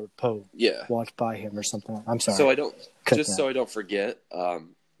before Poe walked by him or something. I'm sorry. So I don't... So I don't forget,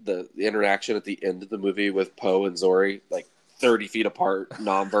 the interaction at the end of the movie with Poe and Zori, like 30 feet apart,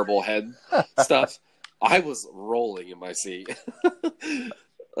 nonverbal head stuff, I was rolling in my seat.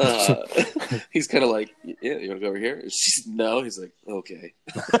 He's kind of like, yeah, you want to go over here? She's, no. He's like, okay.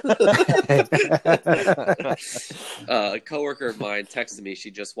 A coworker of mine texted me. She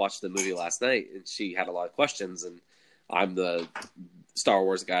just watched the movie last night, and she had a lot of questions. And I'm the Star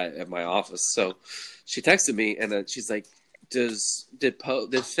Wars guy at my office, so she texted me, and then she's like, did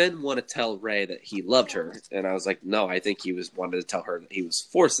Finn want to tell Rey that he loved her? And I was like, no, I think he wanted to tell her that he was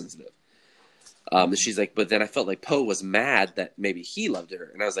Force sensitive. And she's like, but then I felt like Poe was mad that maybe he loved her.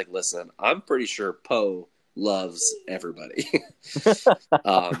 And I was like, listen, I'm pretty sure Poe loves everybody.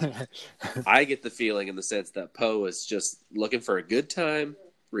 I get the feeling in the sense that Poe is just looking for a good time,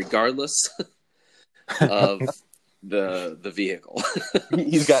 regardless of the vehicle.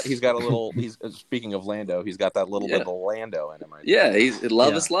 he's got a little. He's speaking of Lando. He's got that little bit of a Lando in him. Yeah, he's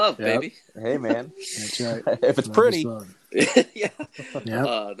love is love, baby. Hey, man. That's right. If it's pretty. Yeah. Yep.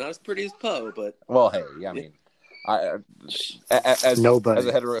 Not as pretty as Poe, but Well, hey, I mean, as a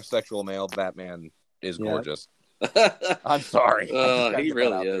heterosexual male, that man is gorgeous. I'm sorry. He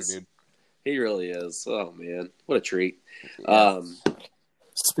really is. There, dude. He really is. Oh man, what a treat.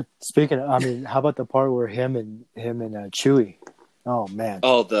 Speaking of, I mean, how about the part where him and Chewie? Oh man.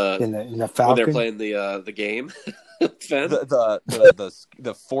 Oh, in the Falcon, when they're playing the game. Finn?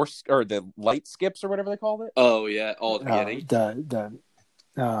 The force or the light skips or whatever they called it. Oh yeah, all at the beginning.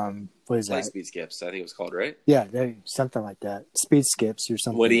 What is that? Speed skips, I think it was called, right? Yeah, something like that. Speed skips or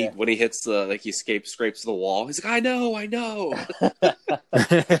something. When he hits he scrapes the wall. He's like, I know.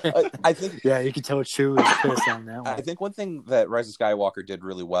 I think. Yeah, you can tell Chewie was pissed on that one. I think one thing that Rise of Skywalker did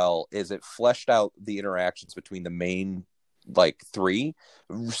really well is it fleshed out the interactions between the main three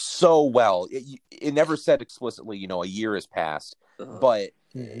so well. It never said explicitly, a year has passed, but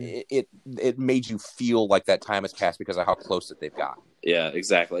it made you feel like that time has passed because of how close that they've gotten. Yeah,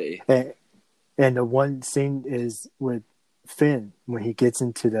 exactly. And the one scene is with Finn when he gets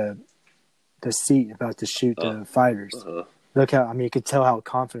into the seat about to shoot the fighters. Look how, you could tell how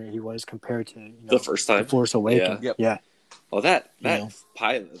confident he was compared to the first time, The Force Awakens. Yeah. Well, that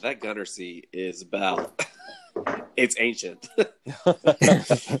pilot, that gunner seat is about. It's ancient.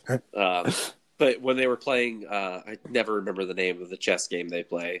 But when they were playing, I never remember the name of the chess game they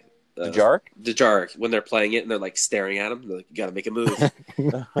play. Dejarik. When they're playing it and they're staring at him, they're like, you got to make a move.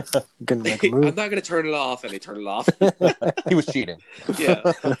 I'm not going to turn it off. And he turned it off. He was cheating.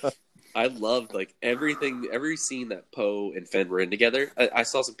 Yeah. I loved every scene that Poe and Finn were in together. I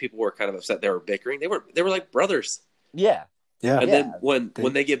saw some people were kind of upset they were bickering. They were like brothers. Yeah. Yeah. And then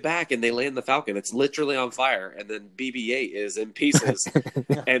when they get back and they land the Falcon, it's literally on fire, and then BB-8 is in pieces,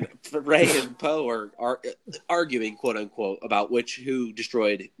 and Rey and Poe are arguing, quote unquote, about who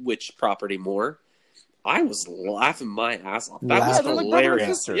destroyed which property more. I was laughing my ass off. That was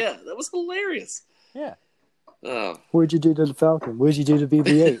hilarious. Yeah, that was hilarious. Yeah. What'd you do to the Falcon? What'd you do to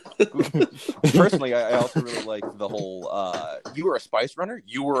BB-8? Personally, I also really like the whole, you were a spice runner,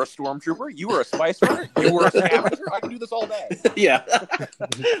 you were a stormtrooper, you were a spice runner, you were a scavenger. I can do this all day. Yeah.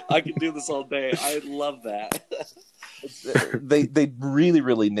 I can do this all day. I love that. They really,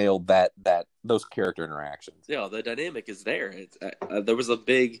 really nailed those character interactions. Yeah, the dynamic is there. There was a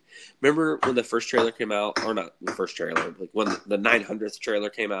big... Remember when the first trailer came out? Or not the first trailer, when the 900th trailer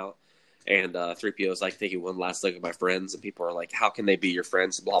came out? And 3PO was taking one last look at my friends, and people are like, how can they be your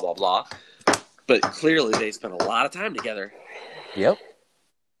friends? Blah, blah, blah. But clearly they spent a lot of time together. Yep.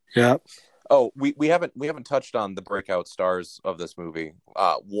 Yep. Oh, we haven't touched on the breakout stars of this movie.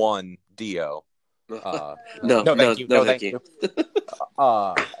 One, Dio. No, thank you.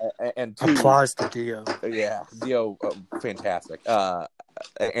 And two, applause to Dio. Yeah, Dio, fantastic.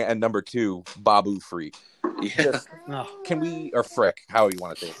 And number two, Babu Freak. Yeah. Can we, or Frick, how you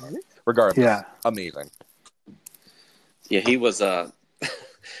want to say it? Regardless, amazing. Yeah, he was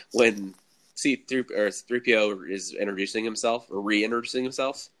when C-3PO is introducing himself or reintroducing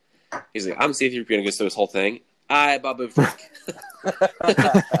himself. He's like, "I'm C-3PO," and goes through his whole thing. Babu Frick.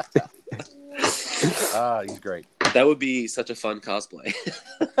 He's great. That would be such a fun cosplay.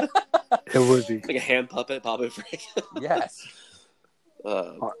 It would be like a hand puppet, Babu Frick. Yes.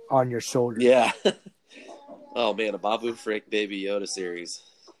 On your shoulder. Yeah. Oh man, a Babu Frick Baby Yoda series.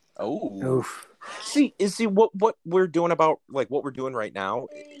 Oh. Oof. See what we're doing about what we're doing right now.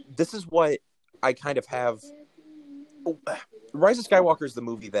 This is what I kind of have. Rise of Skywalker is the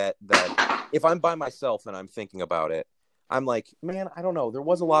movie that if I'm by myself and I'm thinking about it, I'm like, man, I don't know. There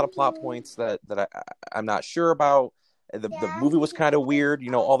was a lot of plot points that I'm not sure about. The movie was kind of weird,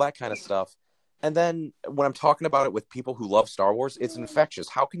 all that kind of stuff. And then when I'm talking about it with people who love Star Wars, it's infectious.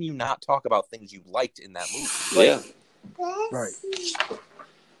 How can you not talk about things you liked in that movie? Yeah. Right.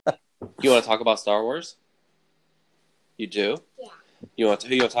 You want to talk about Star Wars? You do? Yeah. Who you want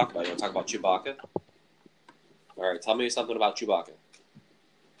to talk about? You want to talk about Chewbacca? All right, tell me something about Chewbacca.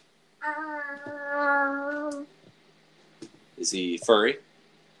 Is he furry?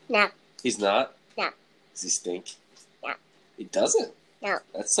 No. He's not? No. Does he stink? No. He doesn't? No.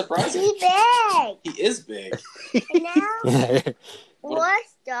 That's surprising. He's big. He is big. Now,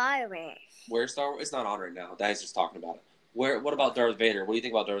 what's Star Wars? Where's Star Wars? It's not on right now. Dad's just talking about it. What about Darth Vader? What do you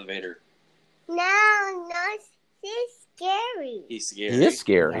think about Darth Vader? No, he's scary. He's scary. He is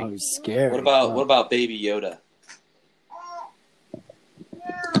scary. Oh, he's scary. What about Baby Yoda?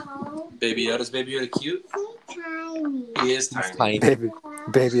 No. Baby Yoda's Baby Yoda cute? He's tiny. He is He's tiny. tiny.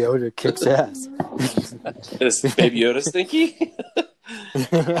 Baby Yoda kicks ass. Is Baby Yoda stinky?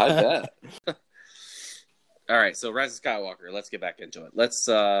 I bet. All right, so Rise of Skywalker. Let's get back into it. Let's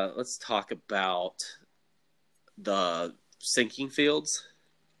talk about the sinking fields,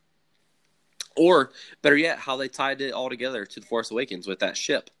 or better yet, how they tied it all together to the Force Awakens with that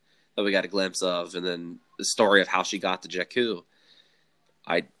ship that we got a glimpse of, and then the story of how she got to Jakku.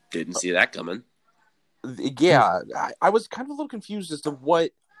 I didn't see that coming. Yeah, I was kind of a little confused as to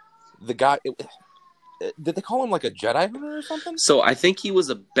what the guy... did they call him like a Jedi hunter or something? So I think he was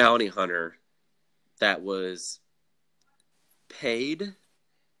a bounty hunter that was paid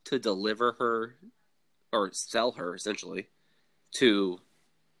to deliver her or sell her essentially to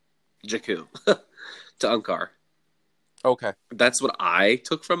Jakku, to Unkar. Okay. That's what I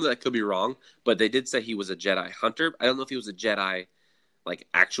took from that. I could be wrong, but they did say he was a Jedi hunter. I don't know if he was a Jedi, like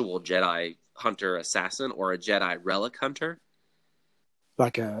actual Jedi hunter assassin, or a Jedi relic hunter.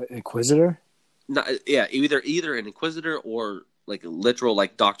 Like a Inquisitor? Not, yeah, either an Inquisitor or like a literal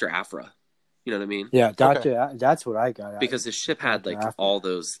like Dr. Aphra. You know what I mean? Yeah, Doctor. Okay. That's what I got. Because his ship had like Aphra. all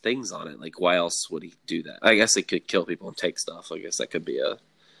those things on it. Like, why else would he do that? I guess it could kill people and take stuff. I guess that could be a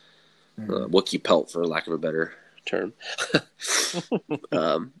Wookiee pelt, for lack of a better term.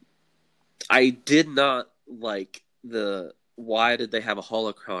 I did not like why did they have a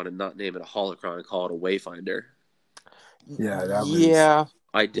holocron and not name it a holocron and call it a Wayfinder? Yeah, that was... Yeah.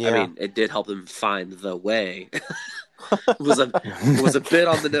 I mean, it did help them find the way. It was a bit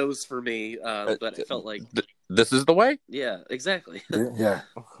on the nose for me, but it felt like this is the way. Yeah, exactly. Yeah,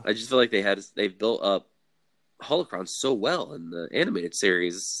 I just feel like they've built up holocrons so well in the animated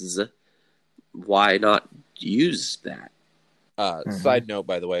series. Why not use that? Side note,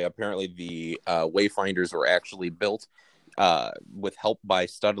 by the way, apparently the Wayfinders were actually built with help by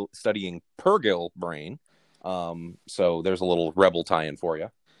studying Purrgil brain. So there's a little Rebel tie-in for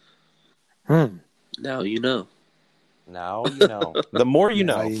you. Now you know. Now you know. The more you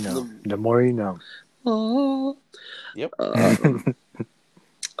know. The more you know. Oh. Yep.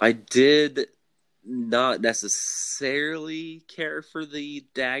 I did not necessarily care for the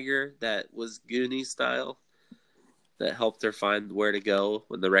dagger that was Goonie style that helped her find where to go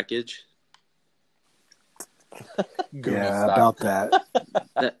in the wreckage. Yeah, about that.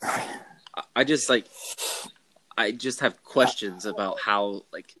 I just have questions about how,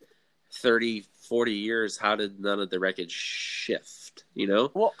 like, 30, 40 years, how did none of the wreckage shift, you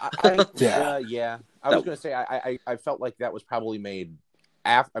know? Well, yeah. I was going to say, I felt like that was probably made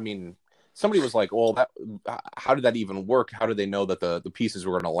after, I mean, somebody was like, well, how did that even work? How did they know that the pieces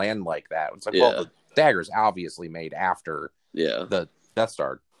were going to land like that? It's like, well, the dagger's obviously made after the Death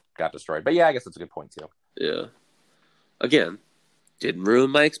Star got destroyed. But yeah, I guess that's a good point, too. Yeah. Again, didn't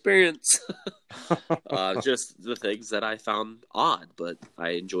ruin my experience. Just the things that I found odd, but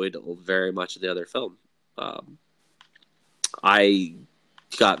I enjoyed very much the other film. I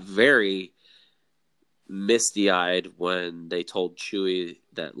got very misty-eyed when they told Chewie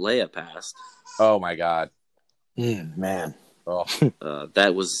that Leia passed. Oh my god, man! Oh,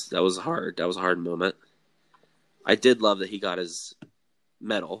 that was hard. That was a hard moment. I did love that he got his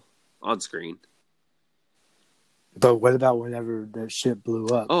medal on screen. But what about whenever the ship blew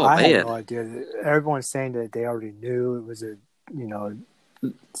up? Oh, I man. had no idea. Everyone's saying that they already knew it was a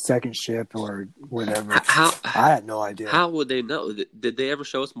second ship or whatever. I had no idea. How would they know? Did they ever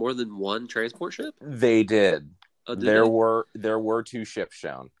show us more than one transport ship? They did. There they? were two ships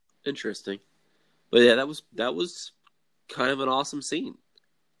shown. Interesting. But yeah, that was kind of an awesome scene.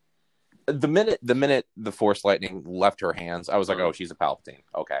 The minute the Force lightning left her hands, I was like, "Oh, she's a Palpatine."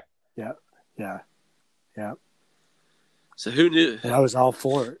 Okay. Yeah. So who knew? And I was all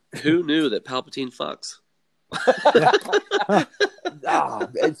for it. Who knew that Palpatine fucks?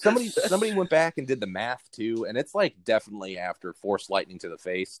 And somebody went back and did the math too, and it's like definitely after Force Lightning to the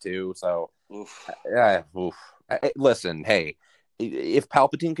face too. So, listen, hey, if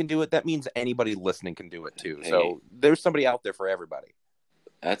Palpatine can do it, that means anybody listening can do it too. Hey. So there's somebody out there for everybody.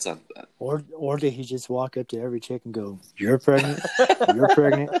 That's a Or did he just walk up to every chick and go, "You're pregnant. You're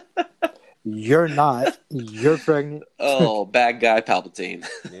pregnant. You're not. You're pregnant." oh bad guy Palpatine.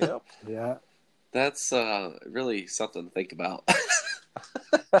 Yep. Yeah. That's really something to think about.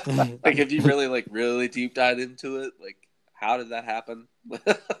 Like if you really deep dive into it, like how did that happen?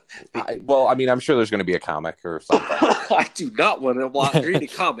 I'm sure there's going to be a comic or something. I do not want to read a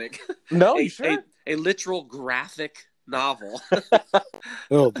comic. No, a, you sure? a literal graphic novel.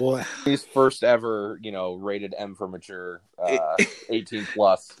 Oh boy. His first ever, rated M for mature, 18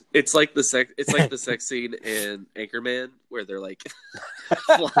 plus. It's like the sex scene in Anchorman where they're like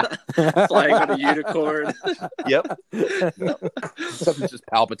flying on a unicorn. Yep. Something's just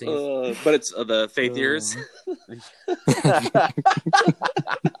Palpatine. But it's the faith ears.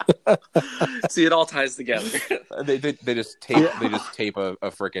 See, it all ties together. They just tape a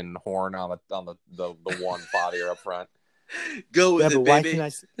freaking horn on the one father up front. Go with it, baby.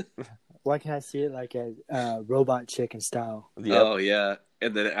 Why can't I see it like a robot chicken style? Yep. Oh yeah,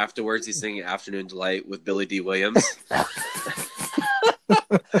 and then afterwards he's singing "Afternoon Delight" with Billy D. Williams.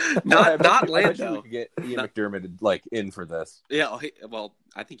 not Lando. We could get Ian McDermott in for this. Yeah,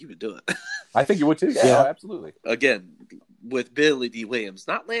 I think you would do it. I think you would too. Yeah, absolutely. Again, with Billy D. Williams,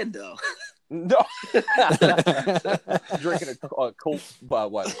 not Lando. No. Drinking a Colt, Colt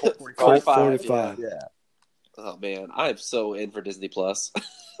 45? Colt 45. Yeah. Oh man, I'm so in for Disney Plus.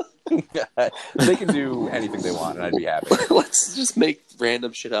 They can do anything they want, and I'd be happy. Let's just make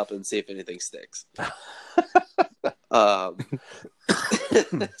random shit up and see if anything sticks.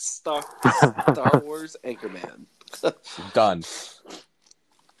 Star Wars Anchorman. Done.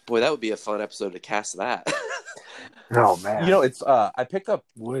 Boy, that would be a fun episode to cast that. Oh man. It's I picked up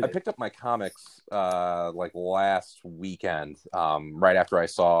my comics last weekend, right after I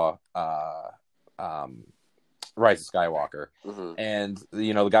saw Rise of Skywalker. Mm-hmm. And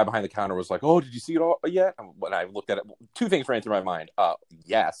the guy behind the counter was like, "Oh, did you see it all yet?" When I looked at it, two things ran through my mind.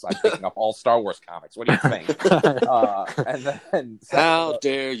 Yes, I'm picking up all Star Wars comics. What do you think? And then how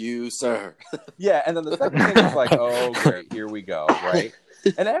dare you, sir? Yeah, and then the second thing was like, "Oh, great, here we go." Right.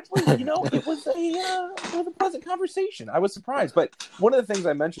 And actually, it was a pleasant conversation. I was surprised, but one of the things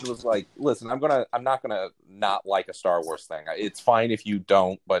I mentioned was like, listen, I'm not gonna not like a Star Wars thing. It's fine if you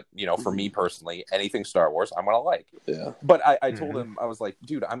don't, but for me personally, anything Star Wars, I'm gonna like. Yeah. But I told him, I was like,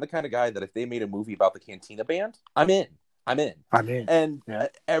 dude, I'm the kind of guy that if they made a movie about the Cantina Band, I'm in. And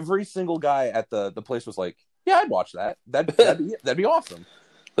every single guy at the place was like, yeah, I'd watch that. That'd be awesome.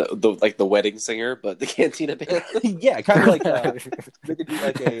 The wedding singer, but the Cantina Band. Yeah, kind of like they could do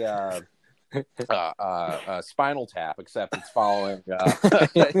like a Spinal Tap, except it's following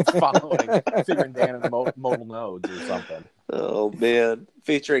figuring Dan and the modal nodes or something. Oh man,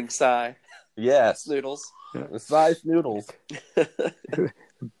 featuring Psy. Yes, Noodles. Size Noodles.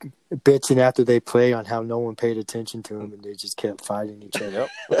 Bitching after they play on how no one paid attention to them and they just kept fighting each other.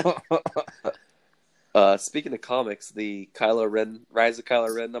 Speaking of comics, the Rise of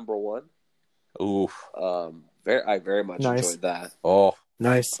Kylo Ren #1. Oof. I very much enjoyed that. Oh,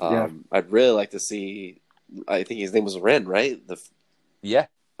 nice. I'd really like to see. I think his name was Ren, right? Yeah.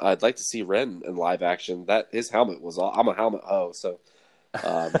 I'd like to see Ren in live action. That his helmet was all. I'm a helmet ho, so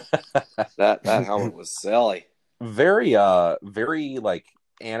that helmet was silly. Very very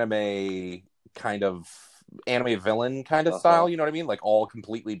anime kind of. Anime villain kind of style, you know what I mean? Like all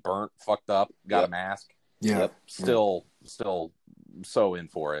completely burnt, fucked up, got a mask. Yeah. Yep. Still so in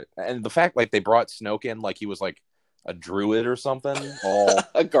for it. And the fact they brought Snoke in like he was like a druid or something, all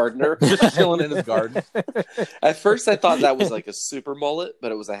a gardener just chilling in his garden. At first I thought that was like a super mullet,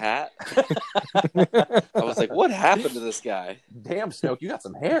 but it was a hat. I was like, what happened to this guy? Damn, Snoke, you got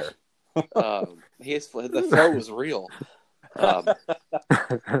some hair. The throw was real.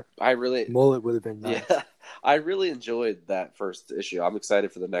 I really mullet would have been nice. Yeah, I really enjoyed that first issue. I'm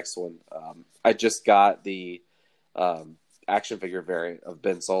excited for the next one. I just got the action figure variant of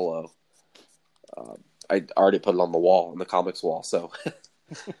Ben Solo. I already put it on the wall, on the comics wall, so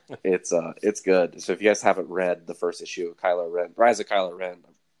it's good. So if you guys haven't read the first issue of Kylo Ren, Rise of Kylo Ren,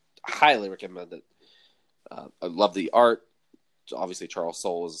 I highly recommend it. I love the art. Obviously, Charles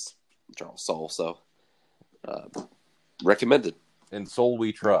Soule is Charles Soule, so recommended. In Soul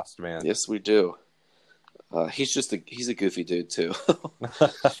we trust, man. Yes, we do. He's a goofy dude too.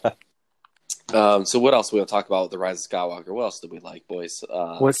 So what else we want to talk about with the Rise of Skywalker? What else did we like, boys?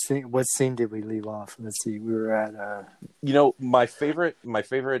 What scene did we leave off? Let's see. We were at My favorite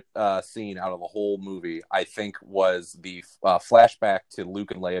scene out of the whole movie, I think, was the flashback to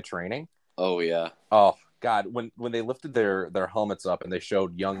Luke and Leia training. Oh yeah. Oh God, when they lifted their helmets up and they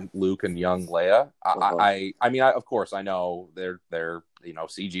showed young Luke and young Leia, I mean, of course I know they're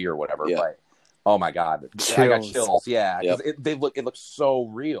CG or whatever, but oh my God, chills. I got chills. Yeah, because it looked so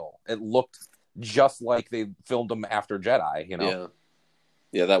real. It looked just like they filmed them after Jedi.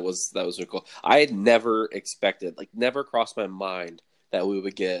 Yeah, that was really cool. I had never expected, never crossed my mind that we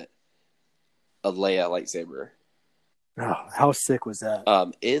would get a Leia lightsaber. Oh, how sick was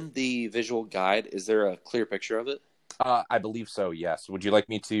that? In the visual guide, is there a clear picture of it? I believe so, yes. Would you like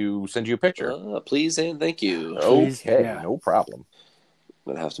me to send you a picture? Please and thank you. Okay, yeah. No problem.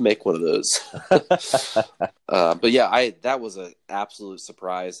 I'm gonna have to make one of those. But yeah, that was an absolute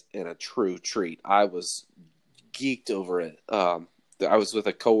surprise and a true treat. I was geeked over it. I was with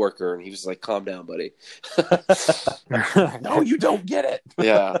a coworker and he was like, "Calm down, buddy." No, you don't get it.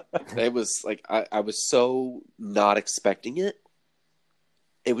 Yeah, it was like I was so not expecting it.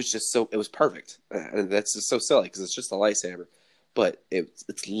 It was just it was perfect, and that's just so silly because it's just a lightsaber, but it's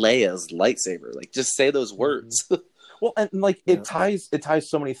Leia's lightsaber. Like, just say those words. Well, and it ties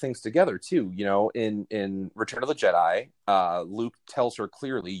so many things together too. In Return of the Jedi, Luke tells her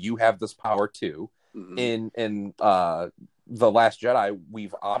clearly, "You have this power too." Mm-hmm. In The Last Jedi,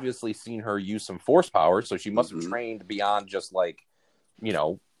 we've obviously seen her use some Force power, so she must have trained beyond just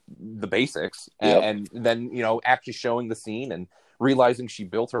the basics, and then actually showing the scene and realizing she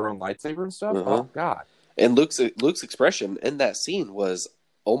built her own lightsaber and stuff. Oh God! And Luke's expression in that scene was,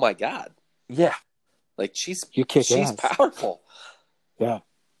 "Oh my God!" Yeah. Like, she's ass. powerful. Yeah.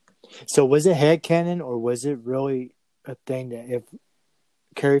 So was it headcanon, or was it really a thing that if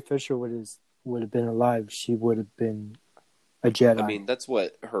Carrie Fisher would have been alive, she would have been a Jedi? I mean, that's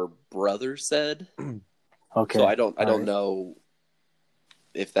what her brother said. Okay. So I don't know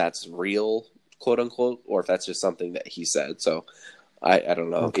if that's real, quote unquote, or if that's just something that he said. So I don't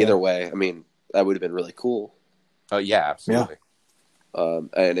know. Okay. Either way, I mean, that would have been really cool. Oh yeah, absolutely. Yeah.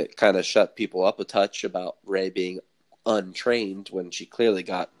 And it kind of shut people up a touch about Rey being untrained when she clearly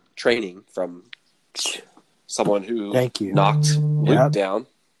got training from someone who knocked Luke down.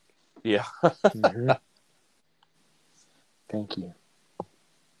 Yeah. Mm-hmm. Thank you.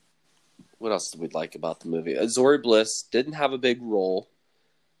 What else did we like about the movie? Zori Bliss didn't have a big role.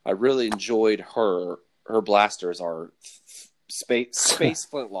 I really enjoyed her. Her blasters are space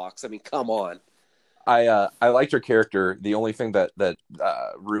flintlocks. I mean, come on. I liked her character. The only thing that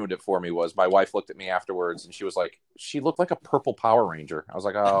ruined it for me was my wife looked at me afterwards and she was like, she looked like a purple Power Ranger. I was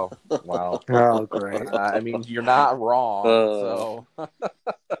like, oh, well. Oh, great. I mean, you're not wrong. So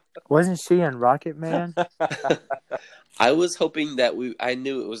wasn't she in Rocket Man? I was hoping that I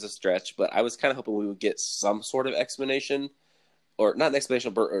knew it was a stretch, but I was kind of hoping we would get some sort of explanation, or not an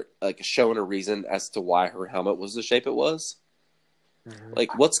explanation, but like a show and a reason as to why her helmet was the shape it was. Mm-hmm.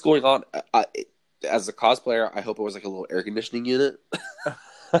 Like, what's going on? As a cosplayer, I hope it was like a little air conditioning unit.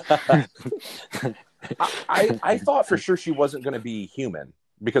 I thought for sure she wasn't going to be human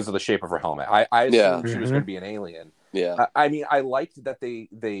because of the shape of her helmet. I assumed she was going to be an alien. Yeah. I mean, I liked that they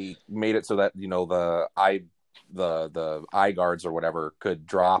made it so that the eye guards or whatever could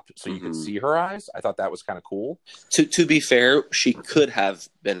drop so you could see her eyes. I thought that was kind of cool. To be fair, she could have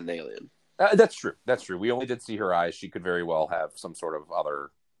been an alien. That's true. That's true. We only did see her eyes. She could very well have some sort of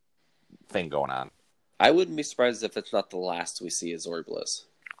other thing going on. I wouldn't be surprised if it's not the last we see of Zori Bliss.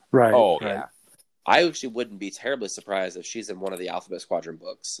 Right. Oh, right. yeah. I actually wouldn't be terribly surprised if she's in one of the Alphabet Squadron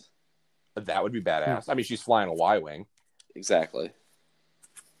books. That would be badass. I mean, she's flying a Y-wing. Exactly.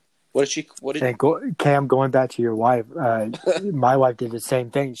 What did she? Cam, going back to your wife, my wife did the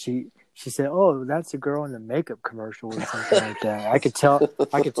same thing. She said, "Oh, that's a girl in the makeup commercial or something like that." I could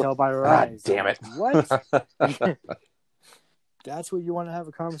tell by her eyes. Damn it! What? That's what you want to have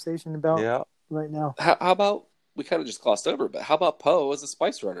a conversation about right now? How about we kind of just glossed over, but how about Poe as a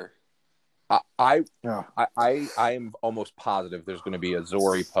spice runner? I am almost positive there's going to be a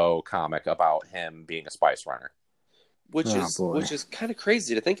Zori Poe comic about him being a spice runner. Which is kind of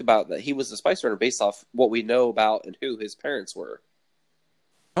crazy to think about, that he was a spice runner based off what we know about and who his parents were.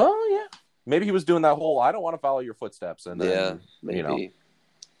 Oh yeah, maybe he was doing that whole "I don't want to follow your footsteps," and then maybe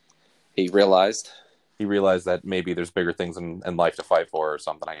he realized that maybe there's bigger things in life to fight for or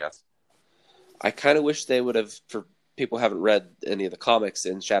something. I guess. I kind of wish they would have. For people who haven't read any of the comics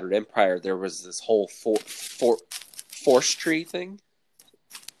in Shattered Empire, there was this whole force tree thing.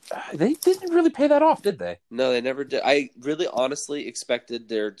 They didn't really pay that off, did they? No, they never did. I really honestly expected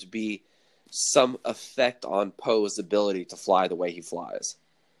there to be some effect on Poe's ability to fly the way he flies.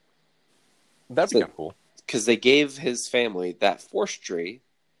 That'd be kind of cool. Because they gave his family that force tree.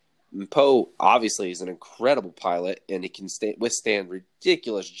 And Poe obviously is an incredible pilot, and he can withstand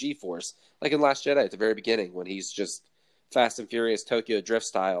ridiculous G-force, like in Last Jedi at the very beginning when he's just Fast and Furious Tokyo Drift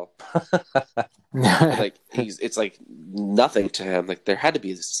style. Like it's like nothing to him. Like there had to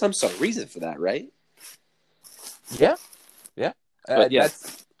be some sort of reason for that, right? Yeah. But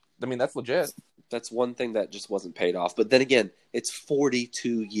That's legit. That's one thing that just wasn't paid off. But then again, it's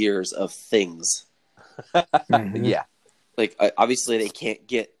 42 years of things. Mhm. Yeah. Like obviously they can't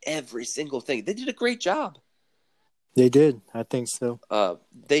get every single thing. They did a great job. They did. I think so.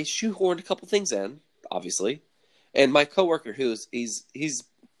 They shoehorned a couple things in, obviously. And my coworker, he's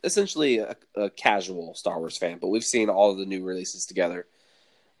essentially a casual Star Wars fan, but we've seen all of the new releases together.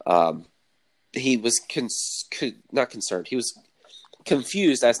 He was not concerned. He was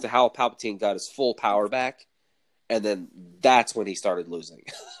confused as to how Palpatine got his full power back, and then that's when he started losing.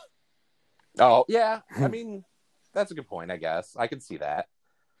 Oh yeah. I mean, that's a good point. I guess I can see that.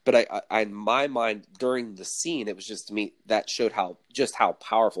 But I in my mind, during the scene, it was just to me that showed how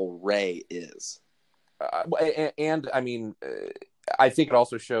powerful Rey is. And I mean, I think it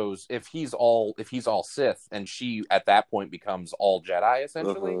also shows if he's all Sith and she at that point becomes all Jedi,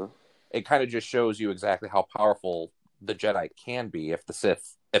 essentially, it kind of just shows you exactly how powerful the Jedi can be if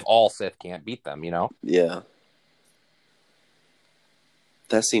all Sith can't beat them, you know? Yeah.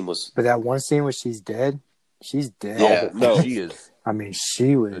 That scene was. But that one scene where she's dead. Yeah, no, she is. I mean,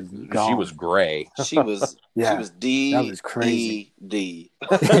 she was gone. She was gray. She was. Yeah, she was D. that was crazy. D.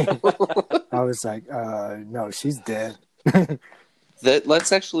 I was like, no, she's dead.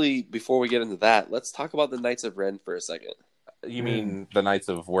 Let's actually, before we get into that, let's talk about the Knights of Ren for a second. You mean the Knights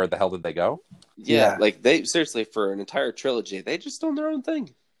of where the hell did they go? Yeah, like they seriously for an entire trilogy, they just done their own thing.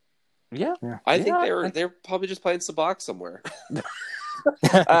 Yeah, I think they're probably just playing Sabacc somewhere.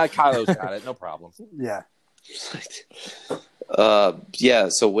 Kylo's got it, no problem. Yeah. Yeah.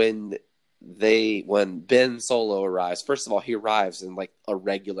 So when Ben Solo arrives, first of all, he arrives in like a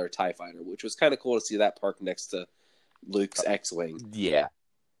regular TIE fighter, which was kind of cool to see that parked next to Luke's X-wing. Yeah.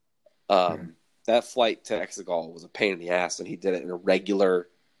 That flight to Exegol was a pain in the ass, and he did it in a regular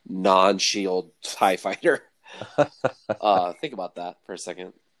non-shield TIE fighter. Think about that for a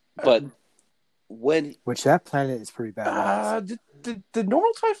second. But which that planet is pretty badass. Did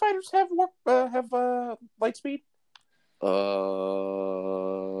normal TIE fighters have light speed? I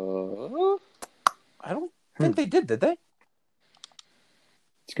don't think they did they?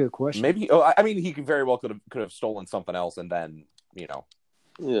 It's a good question. Maybe. Oh, I mean, he very well could have stolen something else, and then Yeah.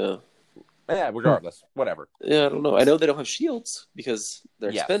 Yeah. Regardless, whatever. Yeah, I don't know. I know they don't have shields because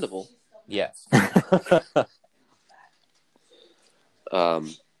they're expendable. Yes.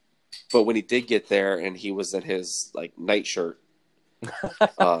 But when he did get there and he was in his like nightshirt,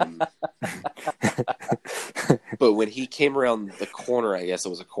 but when he came around the corner, I guess it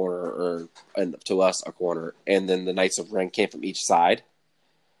was a corner, and to us a corner, and then the Knights of Ren came from each side,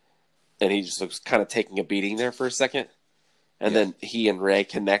 and he just was kind of taking a beating there for a second, and then he and Rey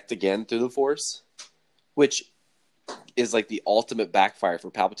connect again through the Force, which is like the ultimate backfire for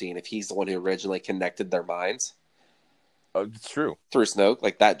Palpatine if he's the one who originally connected their minds. It's true. Through Snoke,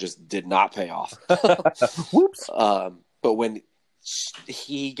 like that just did not pay off. Whoops. But when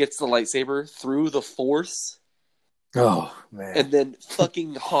he gets the lightsaber through the Force, oh man, and then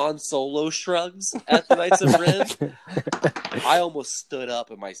fucking Han Solo shrugs at the Knights of Ren, I almost stood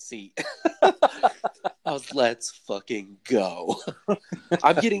up in my seat. I was, let's fucking go.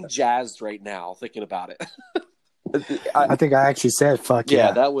 I'm getting jazzed right now thinking about it. I think I actually said fuck yeah.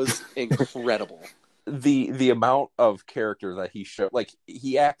 Yeah, that was incredible. The amount of character that he showed, like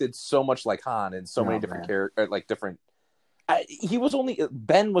he acted so much like Han in so many different characters, like different.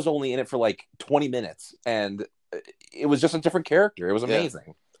 Ben was only in it for like 20 minutes, and it was just a different character. It was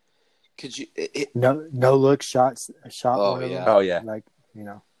amazing. Could you? No look shots. Oh yeah. Oh yeah. Like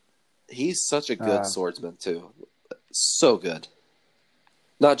he's such a good swordsman too. So good.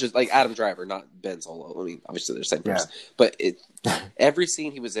 Not just like Adam Driver, not Ben Solo. I mean, obviously they're the same person. But every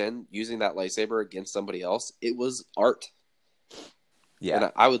scene he was in using that lightsaber against somebody else, it was art. Yeah.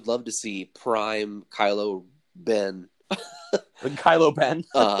 And I would love to see Prime Kylo Ben. Kylo Ben.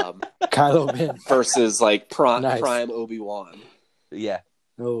 Kylo Ben. Versus like Prime Obi-Wan. Yeah.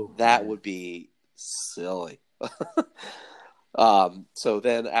 Oh, that would be silly. So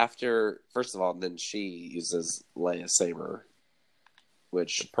then after, first of all, then she uses Leia's saber.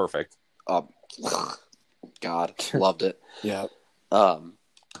 Which perfect. God, loved it. Yeah. A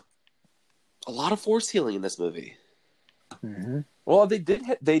lot of force healing in this movie. Mm-hmm. Well, they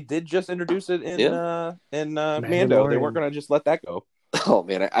did just introduce it in Mando. They weren't going to just let that go. Oh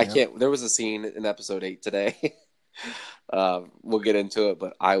man, I can't. There was a scene in episode 8 today. We'll get into it,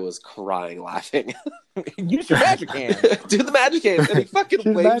 but I was crying laughing. Use your magic hand. Do the magic hand, and he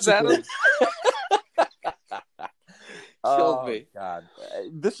fucking waves at him. Killed me. God,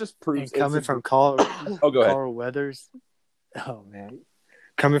 this just proves coming from Carl. Oh, go ahead. Carl Weathers. Oh man,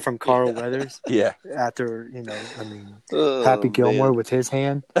 coming from Carl Weathers. Yeah. After Happy Gilmore with his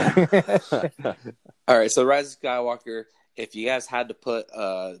hand. All right, so Rise of Skywalker. If you guys had to put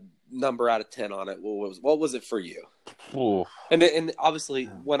a number out of 10 on it, what was it for you? Ooh. And obviously,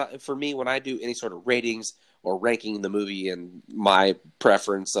 when I do any sort of ratings or ranking the movie, and my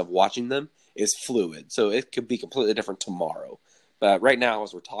preference of watching them is fluid, so it could be completely different tomorrow. But right now,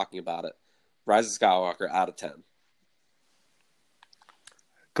 as we're talking about it, Rise of Skywalker out of 10.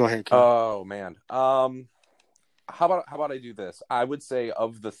 Go ahead, Ken. Oh man. How about I do this? I would say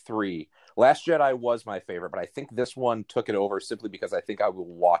of the 3, Last Jedi was my favorite, but I think this one took it over simply because I think I will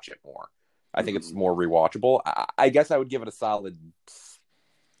watch it more. I think it's more rewatchable. I guess I would give it a solid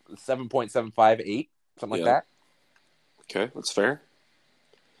 7.758, something like that. Okay, that's fair.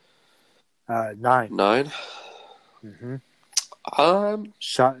 9. 9. Mm-hmm.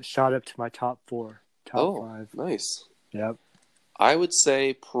 Shot up to my top 4. Top 5. Nice. Yep. I would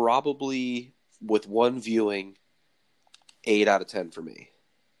say probably with one viewing, 8 out of 10 for me.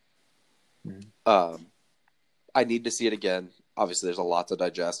 Mm-hmm. I need to see it again. Obviously, there's a lot to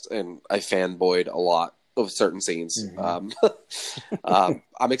digest, and I fanboyed a lot of certain scenes. Mm-hmm.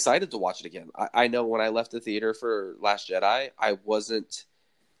 I'm excited to watch it again. I know when I left the theater for Last Jedi, I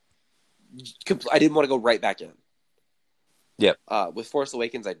didn't want to go right back in. Yep. With Force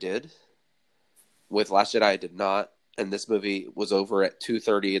Awakens, I did. With Last Jedi, I did not. And this movie was over at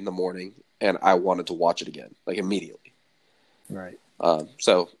 2:30 in the morning, and I wanted to watch it again, like immediately. Right.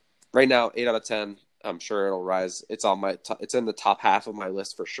 So right now, 8 out of 10. I'm sure it'll rise. It's on my. It's in the top half of my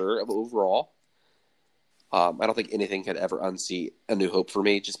list for sure of overall. I don't think anything could ever unseat A New Hope for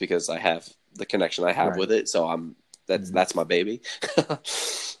me, just because I have the connection I have with it. So that's my baby.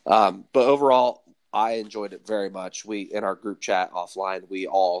 But overall, I enjoyed it very much. We, in our group chat offline, we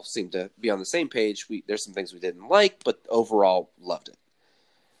all seem to be on the same page. There's some things we didn't like, but overall loved it.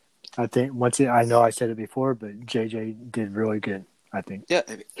 I think I know I said it before, but JJ did really good. I think. Yeah,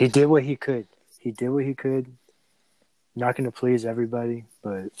 he did what he could. Not going to please everybody,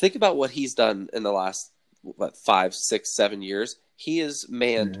 but think about what he's done in the last 5, 6, 7 years. He has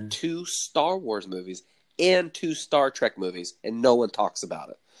manned 2 Star Wars movies and 2 Star Trek movies, and no one talks about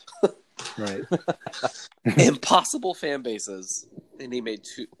it. Right. Impossible fan bases, and he made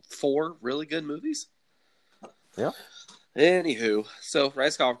 4 really good movies. Yeah. Anywho, so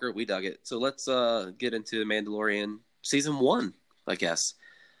Rise of Skywalker, we dug it. So let's get into Mandalorian season 1, I guess.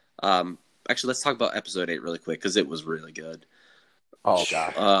 Actually, let's talk about episode 8 really quick because it was really good. Oh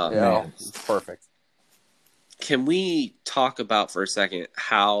god, yeah, it's perfect. Can we talk about for a second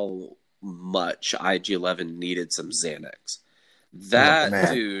how much IG-11 needed some Xanax?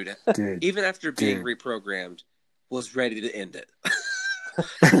 That dude, even after being reprogrammed, was ready to end it.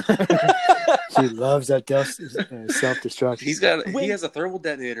 He loves that self-destruction. He has a thermal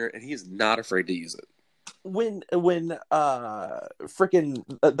detonator, and he is not afraid to use it. When freaking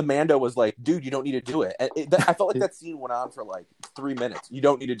the Mando was like, dude, you don't need to do it. I felt like that scene went on for like 3 minutes. You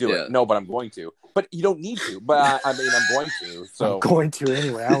don't need to do it. No, but I'm going to. But you don't need to. But I'm going to. So I'm going to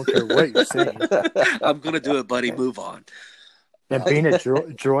anyway. I don't care what you're saying. I'm going to do it, buddy. Move on. And being a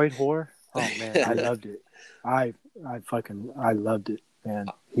droid whore, oh man, I loved it. I loved it, man.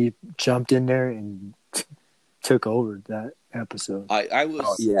 He jumped in there and took over that episode. I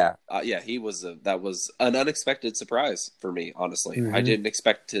was he was that was an unexpected surprise for me, honestly. I didn't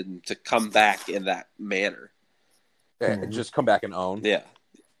expect him to come back in that manner. Just come back and own. Yeah,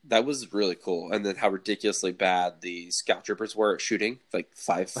 that was really cool. And then how ridiculously bad the scout troopers were at shooting, like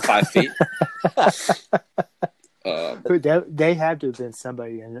 5 feet. They had to have been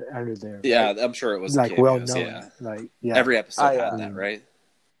somebody under there. Yeah, right? I'm sure it was like cameos, well known. Yeah. Every episode had that, right?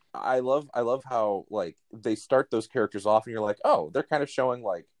 I love how like they start those characters off, and you're like, oh, they're kind of showing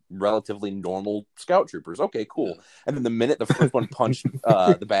like relatively normal scout troopers. Okay, cool. And then the minute the first one punched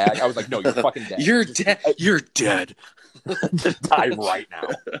the bag, I was like, no, you're fucking dead. You're dead. You're dead. Just die right now.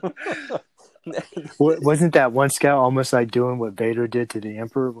 Wasn't that one scout almost like doing what Vader did to the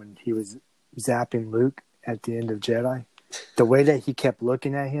Emperor when he was zapping Luke at the end of Jedi? The way that he kept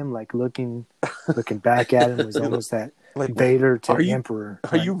looking at him, like looking back at him, was almost that like Vader to Emperor.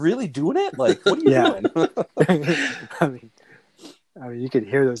 Are you really doing it? Like, what are you doing? I mean, you could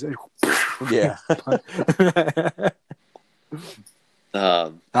hear those. Yeah.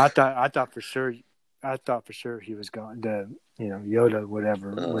 I thought for sure he was gone. Yoda,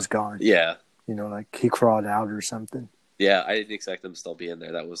 whatever, was gone. Yeah. Like he crawled out or something. Yeah, I didn't expect him to still be in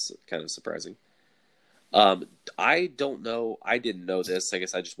there. That was kind of surprising. I don't know. I didn't know this. I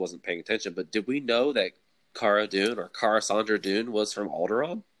guess I just wasn't paying attention. But did we know that Cara Dune or Cassandra Dune was from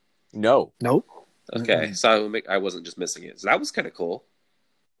Alderaan? No. Nope. Okay, Mm-mm. so I wasn't just missing it. So that was kind of cool.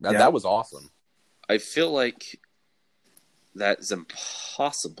 That was awesome. I feel like that's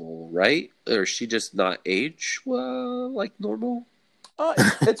impossible, right? Or is she just not age like normal?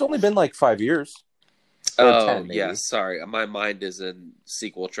 It's only been like 5 years. Oh, 10, maybe. yeah. Sorry, my mind is in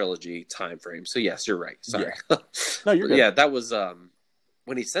sequel trilogy time frame. So yes, you're right. Sorry. No, you're good. Yeah, that was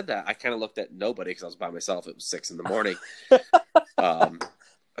when he said that. I kind of looked at nobody because I was by myself. It was 6 a.m.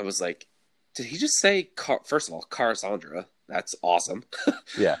 I was like, did he just say? First of all, Cassandra. That's awesome.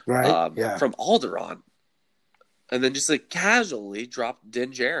 Yeah. Right. Yeah. From Alderaan, and then just like casually dropped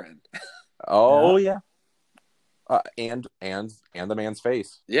Din Djarin. Oh yeah. And the man's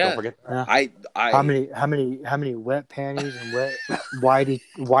face. Yeah. Don't forget that. Yeah. I How many wet panties and wet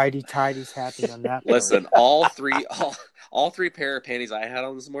whitey tidies happened on that? listen. All three pair of panties I had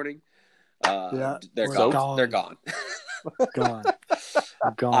on this morning. They're gone. They're gone. Gone.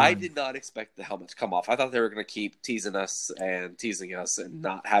 I did not expect the helmet to come off. I thought they were going to keep teasing us and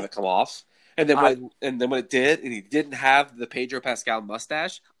not have it come off. And then when it did, and he didn't have the Pedro Pascal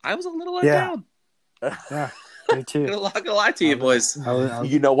mustache, I was a little let down. Yeah, me too. I'm not gonna lie to you, boys.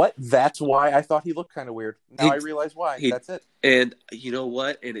 You know what? That's why I thought he looked kind of weird. Now I realize why. That's it. And you know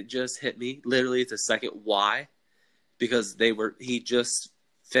what? And it just hit me. Literally, it's a second why. Because he just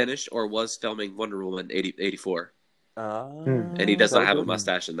finished or was filming Wonder Woman 84. And he does not have a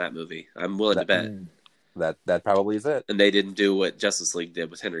mustache in that movie. I'm willing to bet. That probably is it. And they didn't do what Justice League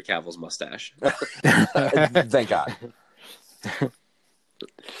did with Henry Cavill's mustache. Thank God.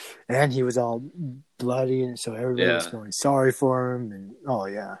 And he was all bloody, and so everybody was feeling sorry for him. And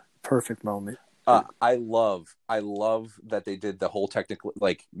perfect moment. I love that they did the whole technical,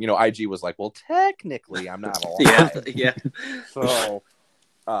 like, IG was like, well, technically I'm not alive. Yeah. So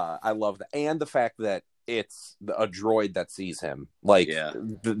I love that, and the fact that it's a droid that sees him. Like,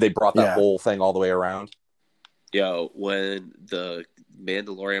 they brought that whole thing all the way around. Yo, when the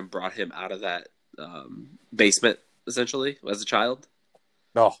Mandalorian brought him out of that basement, essentially, as a child.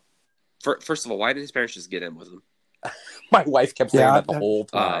 Oh. First of all, why did his parents just get in with him? My wife kept saying that the whole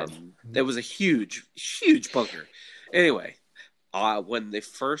time. It was a huge, huge bunker. Anyway, when they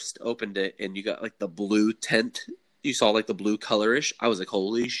first opened it and you got like the blue tent, you saw like the blue colorish. I was like,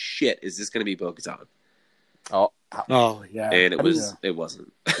 "Holy shit! Is this going to be Bo-Katan?" Oh yeah. And it was. It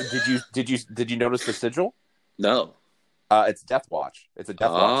wasn't. Did you notice the sigil? No. It's Death Watch. It's a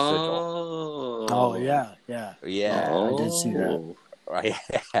Death Watch sigil. Oh yeah. Oh, I did see that.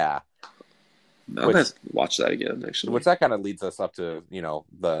 Yeah. I'm gonna watch that again. Actually, which that kind of leads us up to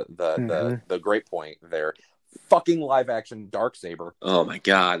the great point there. Fucking live action Darksaber. Oh my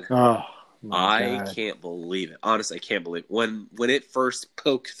god. Oh. I can't believe it. Honestly, I can't believe it. When it first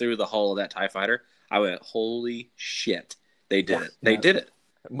poked through the hull of that TIE fighter, I went, "Holy shit!" They did it. They did it.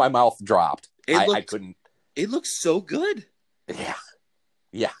 My mouth dropped. I couldn't. It looks so good.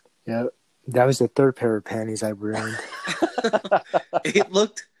 Yeah. That was the third pair of panties I ruined. It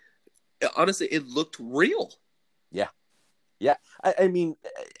looked real. Yeah. I mean,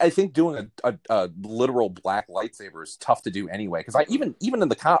 I think doing a literal black lightsaber is tough to do anyway. Because even in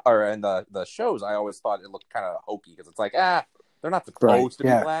the shows, I always thought it looked kind of hokey because it's like, they're not supposed to be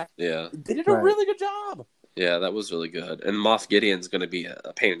black. Yeah, they did a really good job. Yeah, that was really good. And Moff Gideon's going to be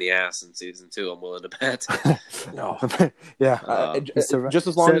a pain in the ass in season 2. I'm willing to bet. No, just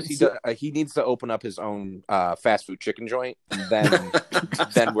as long as he needs to open up his own fast food chicken joint, then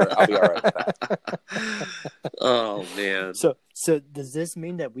I'll be all right with that. Oh man. So does this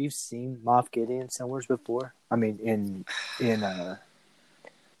mean that we've seen Moff Gideon somewhere before? I mean, in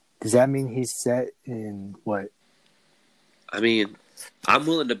does that mean he's set in what? I mean, I'm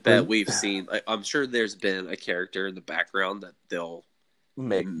willing to bet we've seen. I'm sure there's been a character in the background that they'll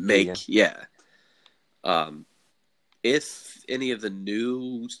make. Yeah. If any of the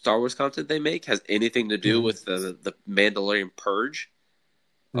new Star Wars content they make has anything to do with the Mandalorian Purge,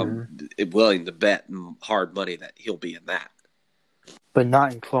 I'm willing to bet hard money that he'll be in that. But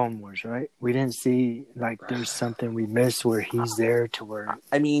not in Clone Wars, right? We didn't see there's something we missed where he's there to where.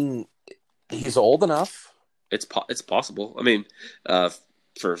 I mean, he's old enough. It's possible. I mean,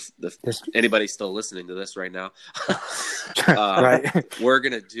 for anybody still listening to this right now, right? We're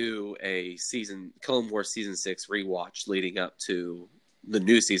gonna do a Clone Wars season 6 rewatch leading up to the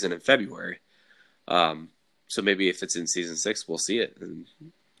new season in February. So maybe if it's in season 6, we'll see it and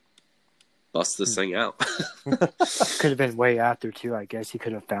bust this thing out. Could have been way after too. I guess he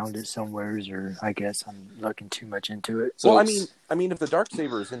could have found it somewheres, or I guess I'm looking too much into it. So well, I mean, if the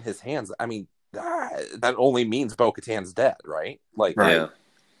Darksaber is in his hands, I mean, that only means Bo-Katan's dead, right? Like, right.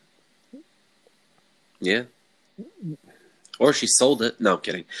 Yeah. Or she sold it. No, I'm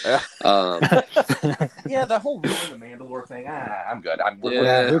kidding. Yeah, the whole ruin the Mandalore thing. I'm good.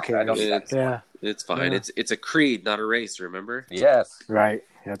 It's fine. Yeah. It's a creed, not a race. Remember? Yes. Right.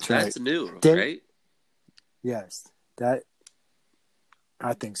 That's right. That's new, right? Yes. That.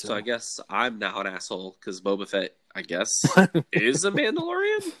 I think so. So I guess I'm now an asshole because Boba Fett, I guess, is a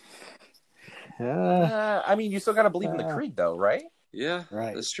Mandalorian. Yeah. I mean, you still got to believe in the creed, though, right? Yeah.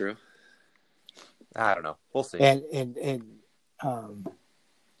 Right. That's true. I don't know. We'll see. And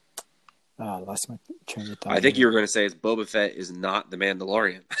lost my train of thought. I think you were going to say Boba Fett is not the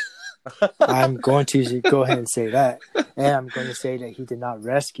Mandalorian. I'm going to go ahead and say that, and I'm going to say that he did not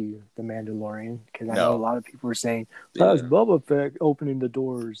rescue the Mandalorian because I know a lot of people were saying that's Boba Fett opening the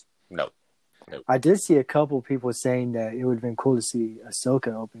doors. No. I did see a couple people saying that it would have been cool to see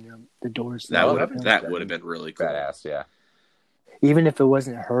Ahsoka open the doors. That would have been really cool. Badass, yeah. Even if it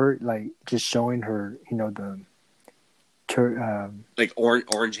wasn't her, like just showing her, like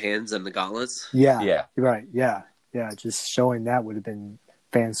orange hands and the gauntlets. Yeah. Right. Yeah. Just showing that would have been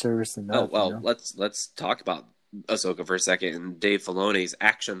fan service enough. Oh well, let's talk about Ahsoka for a second and Dave Filoni's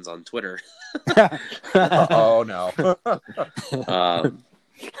actions on Twitter. Oh no.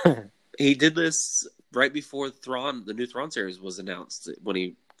 He did this right before the new Thrawn series was announced when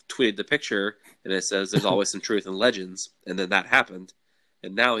he tweeted the picture and it says there's always some truth in legends, and then that happened,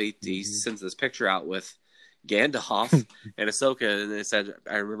 and now he sends this picture out with Gandalf and Ahsoka, and it said,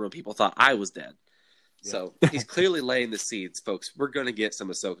 I remember when people thought I was dead. Yeah. So he's clearly laying the seeds, folks. We're going to get some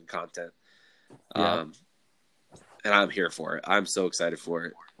Ahsoka content. Yeah. And I'm here for it. I'm so excited for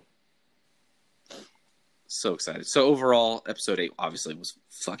it. So excited. So overall, episode 8 obviously was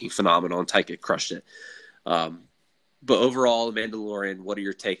fucking phenomenal, and Taika crushed it. But overall, The Mandalorian, what are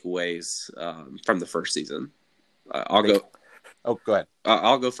your takeaways from the first season? I'll go. Oh, go ahead.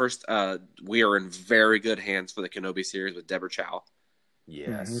 I'll go first. We are in very good hands for the Kenobi series with Deborah Chow.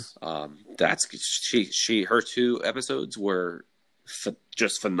 Yes. That's her 2 episodes were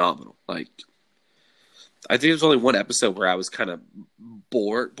just phenomenal. Like, I think there's only one episode where I was kind of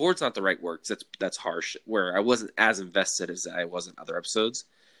bored. Bored's not the right word. That's harsh. Where I wasn't as invested as I was in other episodes.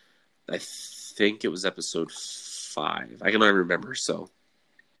 I think it was episode 5. I can only remember. So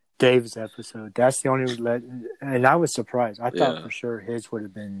Dave's episode. That's the only and I was surprised. I thought for sure his would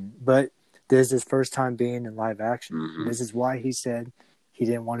have been, but this is his first time being in live action. Mm-hmm. This is why he said he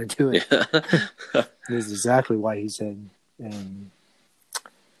didn't want to do it. This is exactly why he said.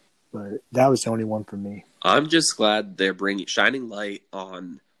 But that was the only one for me. I'm just glad they're shining light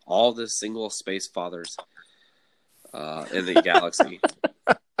on all the single space fathers in the galaxy.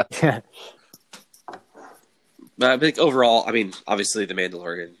 Yeah. But I think overall, I mean, obviously, The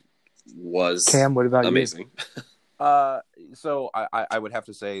Mandalorian was Cam, what about amazing. So I would have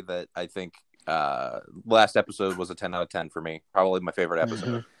to say that I think last episode was a 10 out of 10 for me. Probably my favorite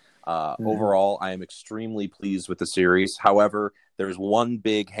episode. Overall, I am extremely pleased with the series. However, there's one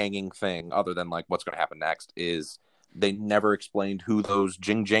big hanging thing, other than like what's going to happen next, is they never explained who those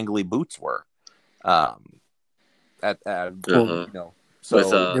jingly boots were. So it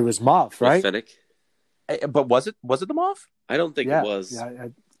was Moff, right? Fennec. But was it the Moff? I don't think it was. Yeah,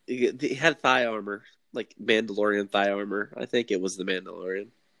 it had thigh armor, like Mandalorian thigh armor. I think it was the Mandalorian,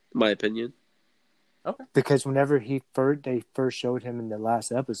 in my opinion. Okay. Because whenever they first showed him in the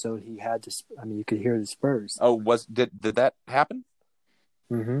last episode, he had to. I mean, you could hear the spurs. Oh, did that happen?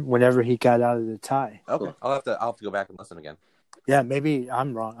 Mm-hmm. Whenever he got out of the tie. Okay, I'll have to go back and listen again. Yeah, maybe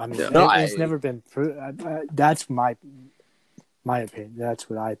I'm wrong. I mean, it's never been proven. That's my opinion. That's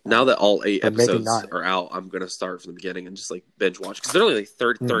what I thought. Now that all 8 episodes are out, I'm gonna start from the beginning and just like binge watch because they're only like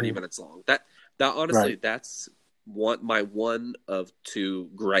 30 minutes long. That honestly, that's my one of 2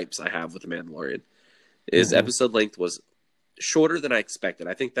 gripes I have with The Mandalorian. Is episode length was shorter than I expected.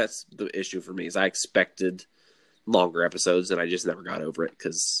 I think that's the issue for me. Is I expected longer episodes and I just never got over it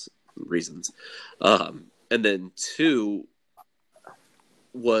because reasons. And then 2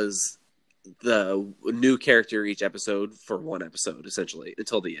 was the new character each episode for one episode essentially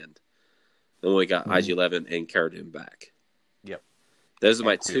until the end. Then we got IG-11 and Cara Dune back. Yep. Those are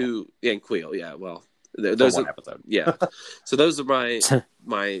my 2 and Queel. Yeah, well. Those one are episode. Yeah. So those are my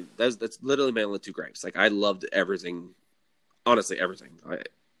that's literally my only 2 gripes. Like I loved everything, honestly everything.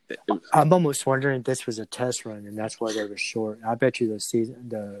 I'm almost wondering if this was a test run and that's why they were short. I bet you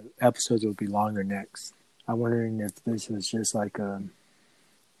the episodes will be longer next. I'm wondering if this was just like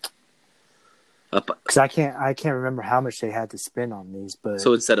Up. because I can't remember how much they had to spend on these, but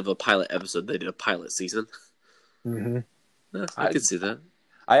So instead of a pilot episode, they did a pilot season. mhm. I could see that.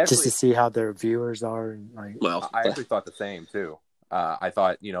 I actually, just to see how their viewers are. And like, Well, I actually thought the same too. I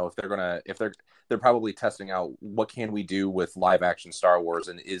thought, if they're probably testing out what can we do with live action Star Wars,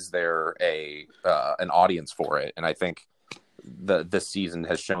 and is there an audience for it? And I think this season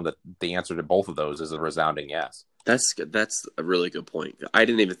has shown that the answer to both of those is a resounding yes. that's good. That's a really good point. I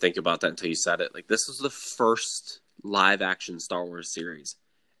didn't even think about that until you said it. Like, this was the first live action Star Wars series,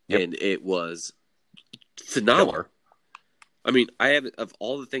 Yep. and it was phenomenal. Killer. I mean, I have of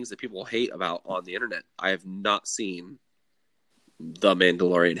all the things that people hate about on the internet, I have not seen The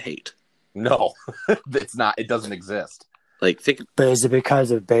Mandalorian hate. No, it's not. It doesn't exist. Like, think but is it because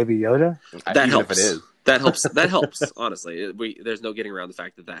of Baby Yoda? that Even helps. if it is. That helps. That helps. Honestly, there's no getting around the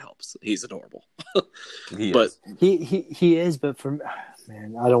fact that helps. He's adorable. He But is. He is, but for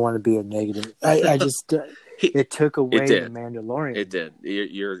man, I don't want to be a negative. I just it took away the did. Mandalorian. It did.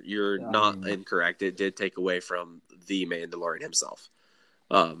 You're I not mean- incorrect. It did take away from the Mandalorian himself.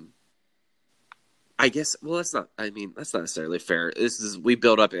 I guess. Well, that's not. I mean, that's not necessarily fair. We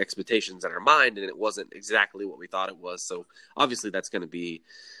build up expectations in our mind, and it wasn't exactly what we thought it was. So obviously, that's going to be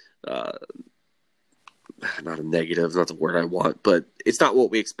not a negative. Not the word I want, but it's not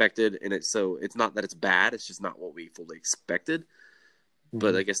what we expected, and it's not that it's bad. It's just not what we fully expected.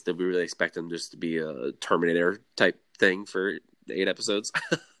 But I guess that we really expect him just to be a Terminator type thing for 8 episodes.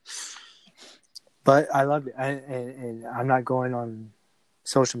 But I love it, and I'm not going on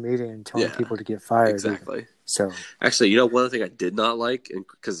social media and telling Yeah, people to get fired. Exactly. So Actually, one thing I did not like, and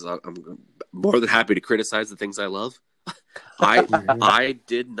because I'm more than happy to criticize the things I love, I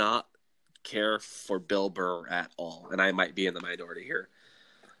did not care for Bill Burr at all, and I might be in the minority here.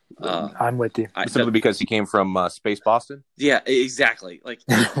 I'm with you. Simply because he came from Space Boston. Yeah, exactly. Like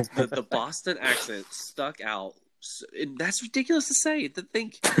the Boston accent stuck out, and that's ridiculous to say. To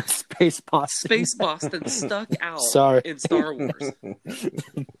think Space Boston. Space Boston stuck out Sorry. in Star Wars.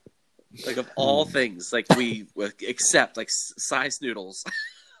 Like, of all things, like we accept like size noodles.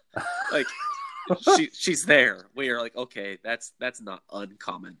 Like she's there. We are like, okay, that's not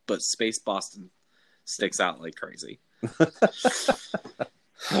uncommon, but Space Boston sticks out like crazy.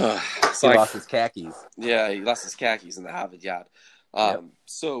 He lost his khakis. Yeah, he lost his khakis in the Harvard Yard.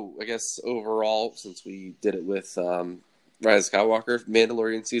 So I guess overall, since we did it with Rise of Skywalker,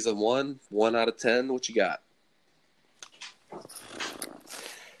 Mandalorian season 1 out of 10. What you got?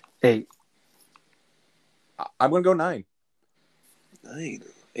 8. I'm going to go 9. 9,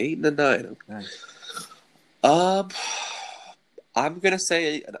 8 and a 9. Nice. I'm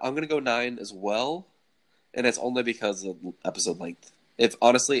gonna go 9 as well, and it's only because of episode length. If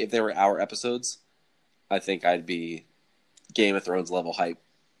they were hour episodes, I think I'd be Game of Thrones level hype.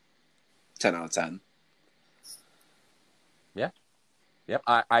 10 out of 10. Yep.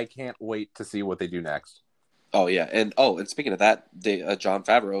 I can't wait to see what they do next. Oh yeah, and speaking of that, Jon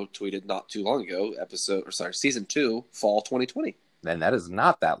Favreau tweeted not too long ago, season 2, fall 2020, And that is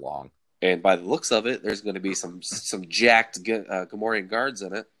not that long. and by the looks of it, there's going to be some jacked Gamorrean guards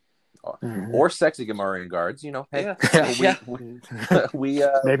in it. Or sexy Gamorrean guards, Hey, Yeah. we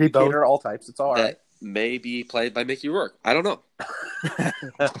Maybe both. cater all types. It's all right. That may be played by Mickey Rourke. I don't know.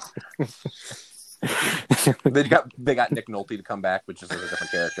 They got Nick Nolte to come back, which is a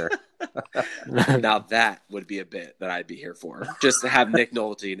different character. Now that would be a bit that I'd be here for. Just to have Nick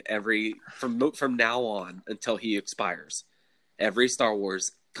Nolte in every from now on until he expires, every Star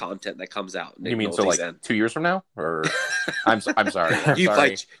Wars content that comes out. Nick You mean Nolte's so like in. 2 years from now? Or I'm sorry. I'm You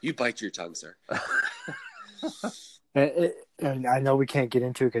sorry. bite your tongue, sir. And I know we can't get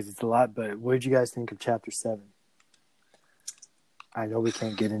into it because it's a lot, but what did you guys think of Chapter 7? I know we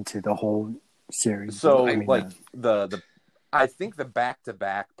can't get into the whole series. So but, I mean, the I think the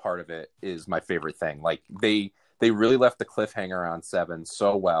back-to-back part of it is my favorite thing. Like they really left the cliffhanger on 7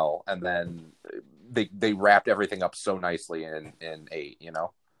 so well, and then they wrapped everything up so nicely in 8.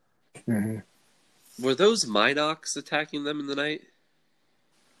 mhm. Were those Minox attacking them in the night?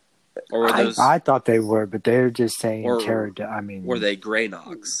 Or were those I thought they were, but they're just saying Or- were they Greynox?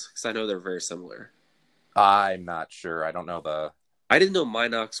 Because I know they're very similar. I'm not sure. I don't know the. I didn't know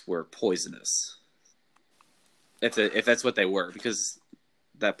Minox were poisonous. If that's what they were, because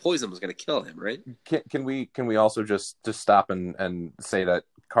that poison was going to kill him, right? Can we also just stop and say that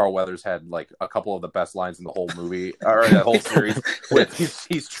Carl Weathers had like a couple of the best lines in the whole movie or the whole series with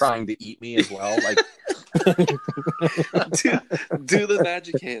he's trying to eat me as well. Like do the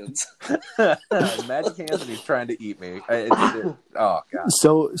magic hands. magic hands and he's trying to eat me. Oh god.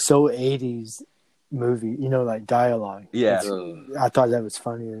 so 80s. movie, like dialogue. Yeah. I thought that was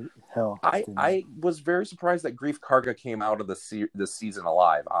funny as hell. I was very surprised that Grief Karga came out of the season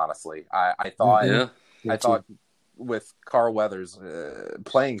alive. Honestly, I thought Yeah, I thought with Carl Weathers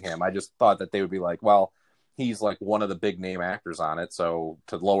playing him, I just thought that they would be like, well, he's like one of the big name actors on it, so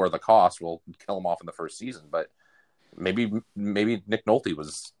to lower the cost, we'll kill him off in the first season. But maybe Nick Nolte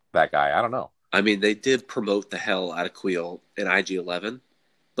was that guy. I don't know. I mean, they did promote the hell out of Queel in IG-11,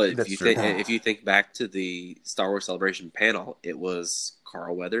 but if you think back to the Star Wars Celebration panel, it was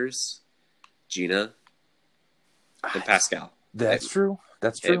Carl Weathers, Gina, and Pascal. That's true.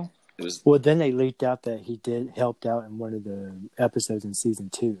 That's true. It was well. Then they leaked out that he helped out in one of the episodes in season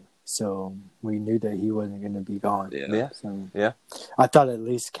 2, so we knew that he wasn't going to be gone. Yeah. So yeah. I thought at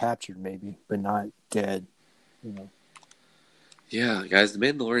least captured, maybe, but not dead. Yeah, guys, The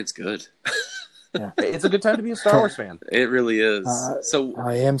Mandalorian's good. Yeah. It's a good time to be a Star Wars fan. It really is. So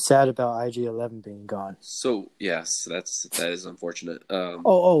I am sad about IG-11 being gone. So yes, that is unfortunate.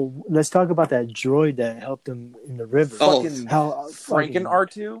 Let's talk about that droid that helped him in the river. Franken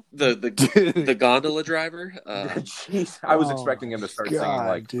R2, the gondola driver. Jeez, I was expecting him to start singing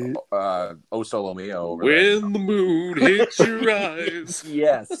like "O Solo Mio" over when the moon hits your eyes.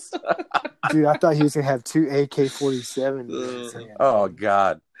 Yes, dude, I thought he was gonna have 2 AK-47. Oh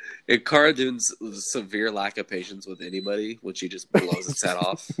God. And Cara Dune's severe lack of patience with anybody when she just blows its head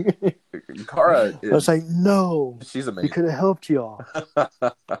off. Cara, I was like, no, she's amazing. We could have helped y'all.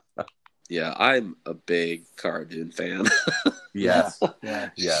 Yeah, I'm a big Cara Dune fan. Yes. Yeah.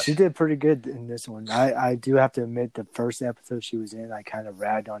 Yes. She did pretty good in this one. I do have to admit, the first episode she was in, I kind of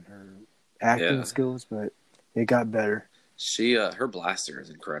ragged on her acting skills, but it got better. She, her blaster is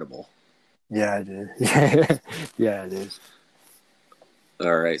incredible. Yeah, it is. Yeah, it is.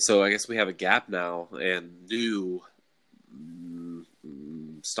 All right, so I guess we have a gap now and new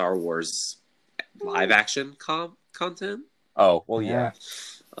Star Wars live action content. Oh, well, yeah.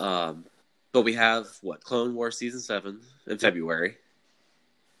 But we have Clone Wars Season 7 in February.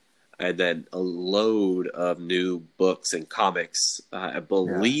 And then a load of new books and comics. I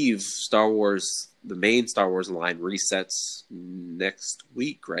believe Star Wars, the main Star Wars line resets next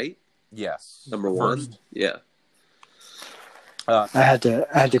week, right? Yes. Number 1. Yeah. I had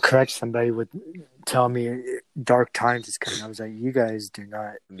to correct somebody with telling me Dark Times is coming. I was like, you guys do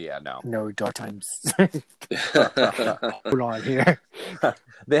not know Dark Times. Hold on here.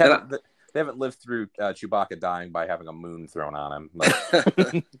 They haven't lived through Chewbacca dying by having a moon thrown on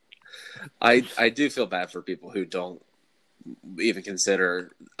him. I do feel bad for people who don't even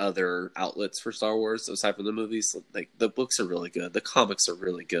consider other outlets for Star Wars aside from the movies. Like, the books are really good. The comics are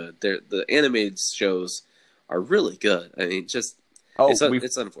really good. The animated shows are really good. I mean, just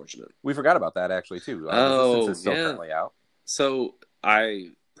it's unfortunate. We forgot about that actually too. Resistance is still currently out. So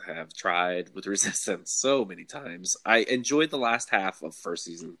I have tried with Resistance so many times. I enjoyed the last half of first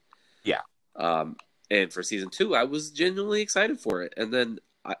season. Yeah. And for season 2, I was genuinely excited for it. And then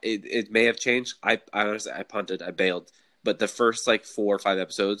it may have changed. I honestly punted. I bailed. But the first 4 or 5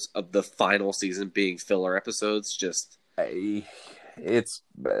 episodes of the final season being filler episodes, just it's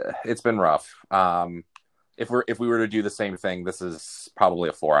been rough. If we were to do the same thing, this is probably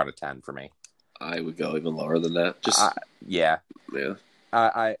a 4 out of 10 for me. I would go even lower than that. Yeah.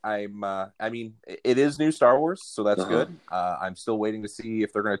 I mean, it is new Star Wars, so that's good. I'm still waiting to see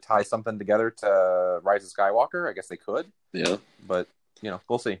if they're going to tie something together to Rise of Skywalker. I guess they could. Yeah. But,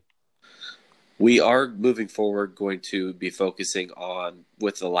 we'll see. We are moving forward going to be focusing on,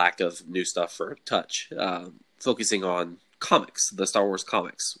 with the lack of new stuff for Touch, focusing on comics, the Star Wars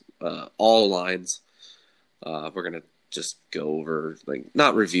comics, all lines. We're going to just go over, we're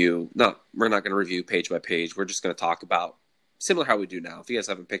not going to review page by page. We're just going to talk about similar how we do now. If you guys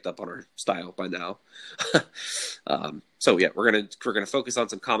haven't picked up on our style by now. So yeah, we're going to focus on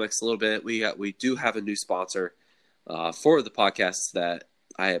some comics a little bit. We do have a new sponsor, for the podcast that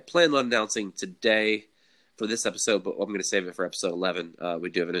I had planned on announcing today for this episode, but I'm going to save it for episode 11. We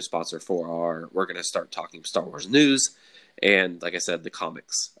do have a new sponsor we're going to start talking Star Wars news and, like I said, the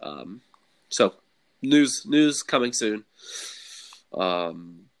comics. So news coming soon. I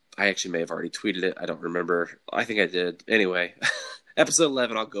actually may have already tweeted it. I don't remember. I think I did. Anyway, episode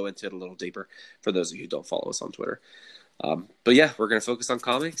 11, I'll go into it a little deeper for those of you who don't follow us on Twitter. But yeah, we're going to focus on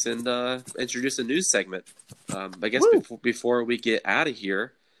comics and introduce a news segment. I guess before we get out of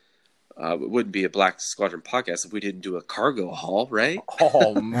here, it wouldn't be a Black Squadron podcast if we didn't do a cargo haul, right?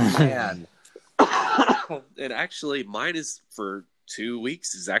 Oh, man. And actually, mine is for 2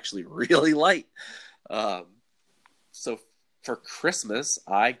 weeks is actually really light. So for Christmas,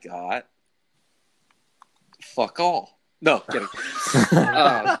 I got fuck all. No, kidding.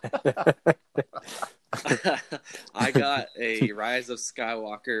 Um, I got a Rise of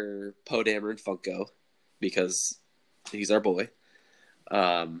Skywalker Poe Dameron Funko because he's our boy.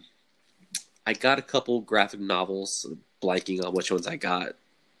 I got a couple graphic novels, blanking on which ones I got,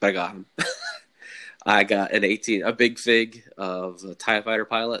 but I got them. I got a big fig of a TIE Fighter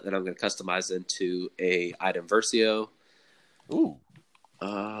pilot that I'm going to customize into a item Versio. Ooh.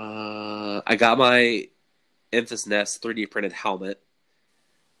 I got my Enfys Nest 3D printed helmet,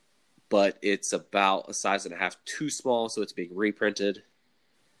 but it's about a size and a half too small, so it's being reprinted.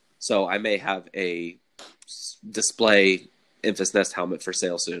 So I may have a display Enfys Nest helmet for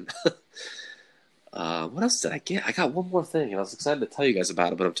sale soon. What else did I get? I got one more thing, and I was excited to tell you guys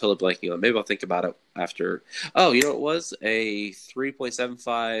about it, but I'm totally blanking on it. Maybe I'll think about it after. Oh, you know what it was? A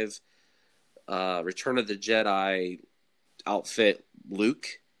 3.75 Return of the Jedi outfit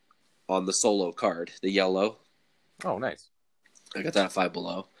Luke on the solo card, the yellow. Oh, nice. I got that at Five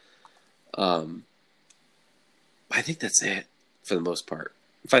Below. I think that's it for the most part.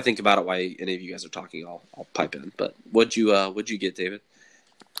 If I think about it while any of you guys are talking, I'll pipe in. But what'd you get, David?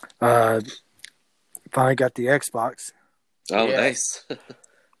 Finally got the Xbox. Oh, Yeah. nice.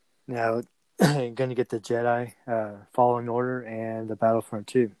 Now, gonna get the Jedi Fallen Order and the Battlefront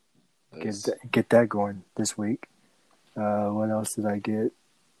 2. Nice. Get that going this week. What else did I get?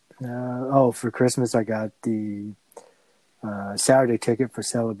 For Christmas I got the Saturday ticket for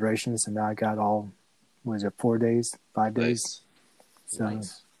Celebrations, and now I got all, 5 days? Nice. So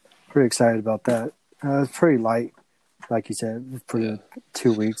Nice. pretty excited about that. It's pretty light, like you said, for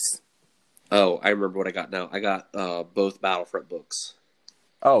 2 weeks. Oh, I remember what I got now. I got both Battlefront books.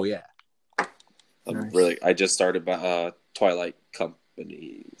 Oh, yeah. Nice. I just started Twilight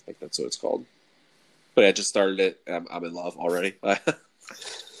Company. I think that's what it's called. But I just started it. And I'm in love already.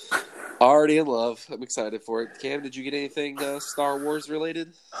 Already in love. I'm excited for it. Cam, did you get anything Star Wars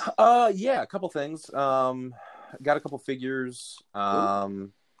related? Yeah, a couple things. Got a couple figures. The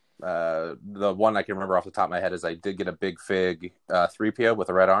one I can remember off the top of my head is I did get a big fig 3PO with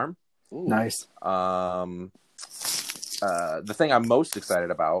a red arm. Ooh. Nice. The thing I'm most excited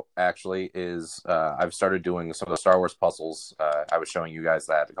about actually is I've started doing some of the Star Wars puzzles. I was showing you guys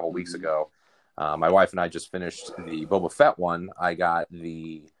that a couple weeks ago. My wife and I just finished the Boba Fett one. I got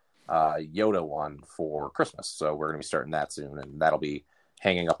the Yoda one for Christmas, so we're going to be starting that soon, and that'll be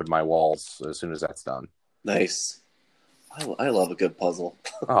hanging up in my walls as soon as that's done. Nice. I love a good puzzle.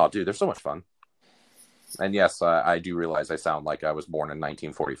 Oh, dude, they're so much fun. And yes, I do realize I sound like I was born in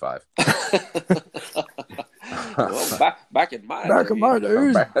 1945. Well, back in my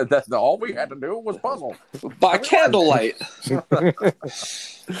days. That's all we had to do was puzzle. by candlelight. For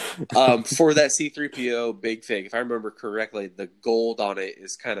that C-3PO Big Fig, if I remember correctly, the gold on it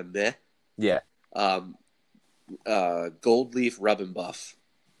is kind of meh. Yeah. Gold leaf rub and buff.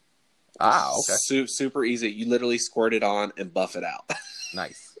 Ah, okay. Super easy. You literally squirt it on and buff it out.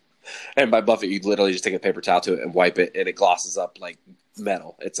 Nice. And by buff it, you literally just take a paper towel to it and wipe it, and it glosses up like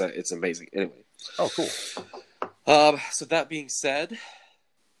metal. It's amazing. Anyway. Oh, cool. So that being said,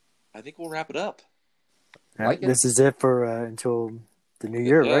 I think we'll wrap it up. Yeah, this is it for until the new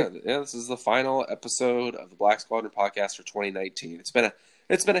year, right? Yeah, this is the final episode of the Black Squadron podcast for 2019. It's been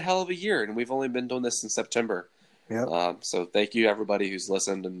a hell of a year, and we've only been doing this since September. Yeah. So thank you everybody who's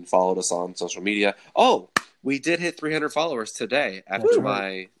listened and followed us on social media. Oh, we did hit 300 followers today after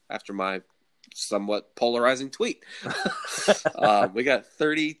my somewhat polarizing tweet. We got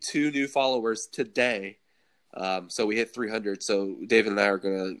 32 new followers today. So we hit 300. So David and I are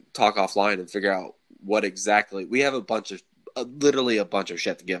going to talk offline and figure out what exactly. We have literally a bunch of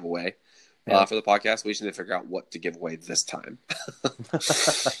shit to give away for the podcast. We just need to figure out what to give away this time.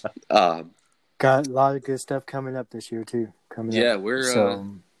 Got a lot of good stuff coming up this year too. We're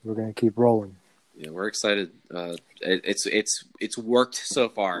going to keep rolling. Yeah, we're excited. It's worked so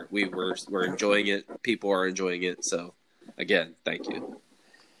far. We're enjoying it. People are enjoying it. So, again, thank you.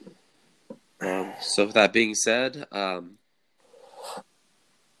 So, with that being said,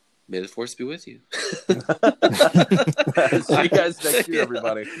 may the force be with you. See you guys next year,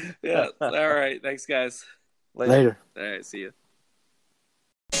 everybody. Yeah. All right. Thanks, guys. Later. All right. See you.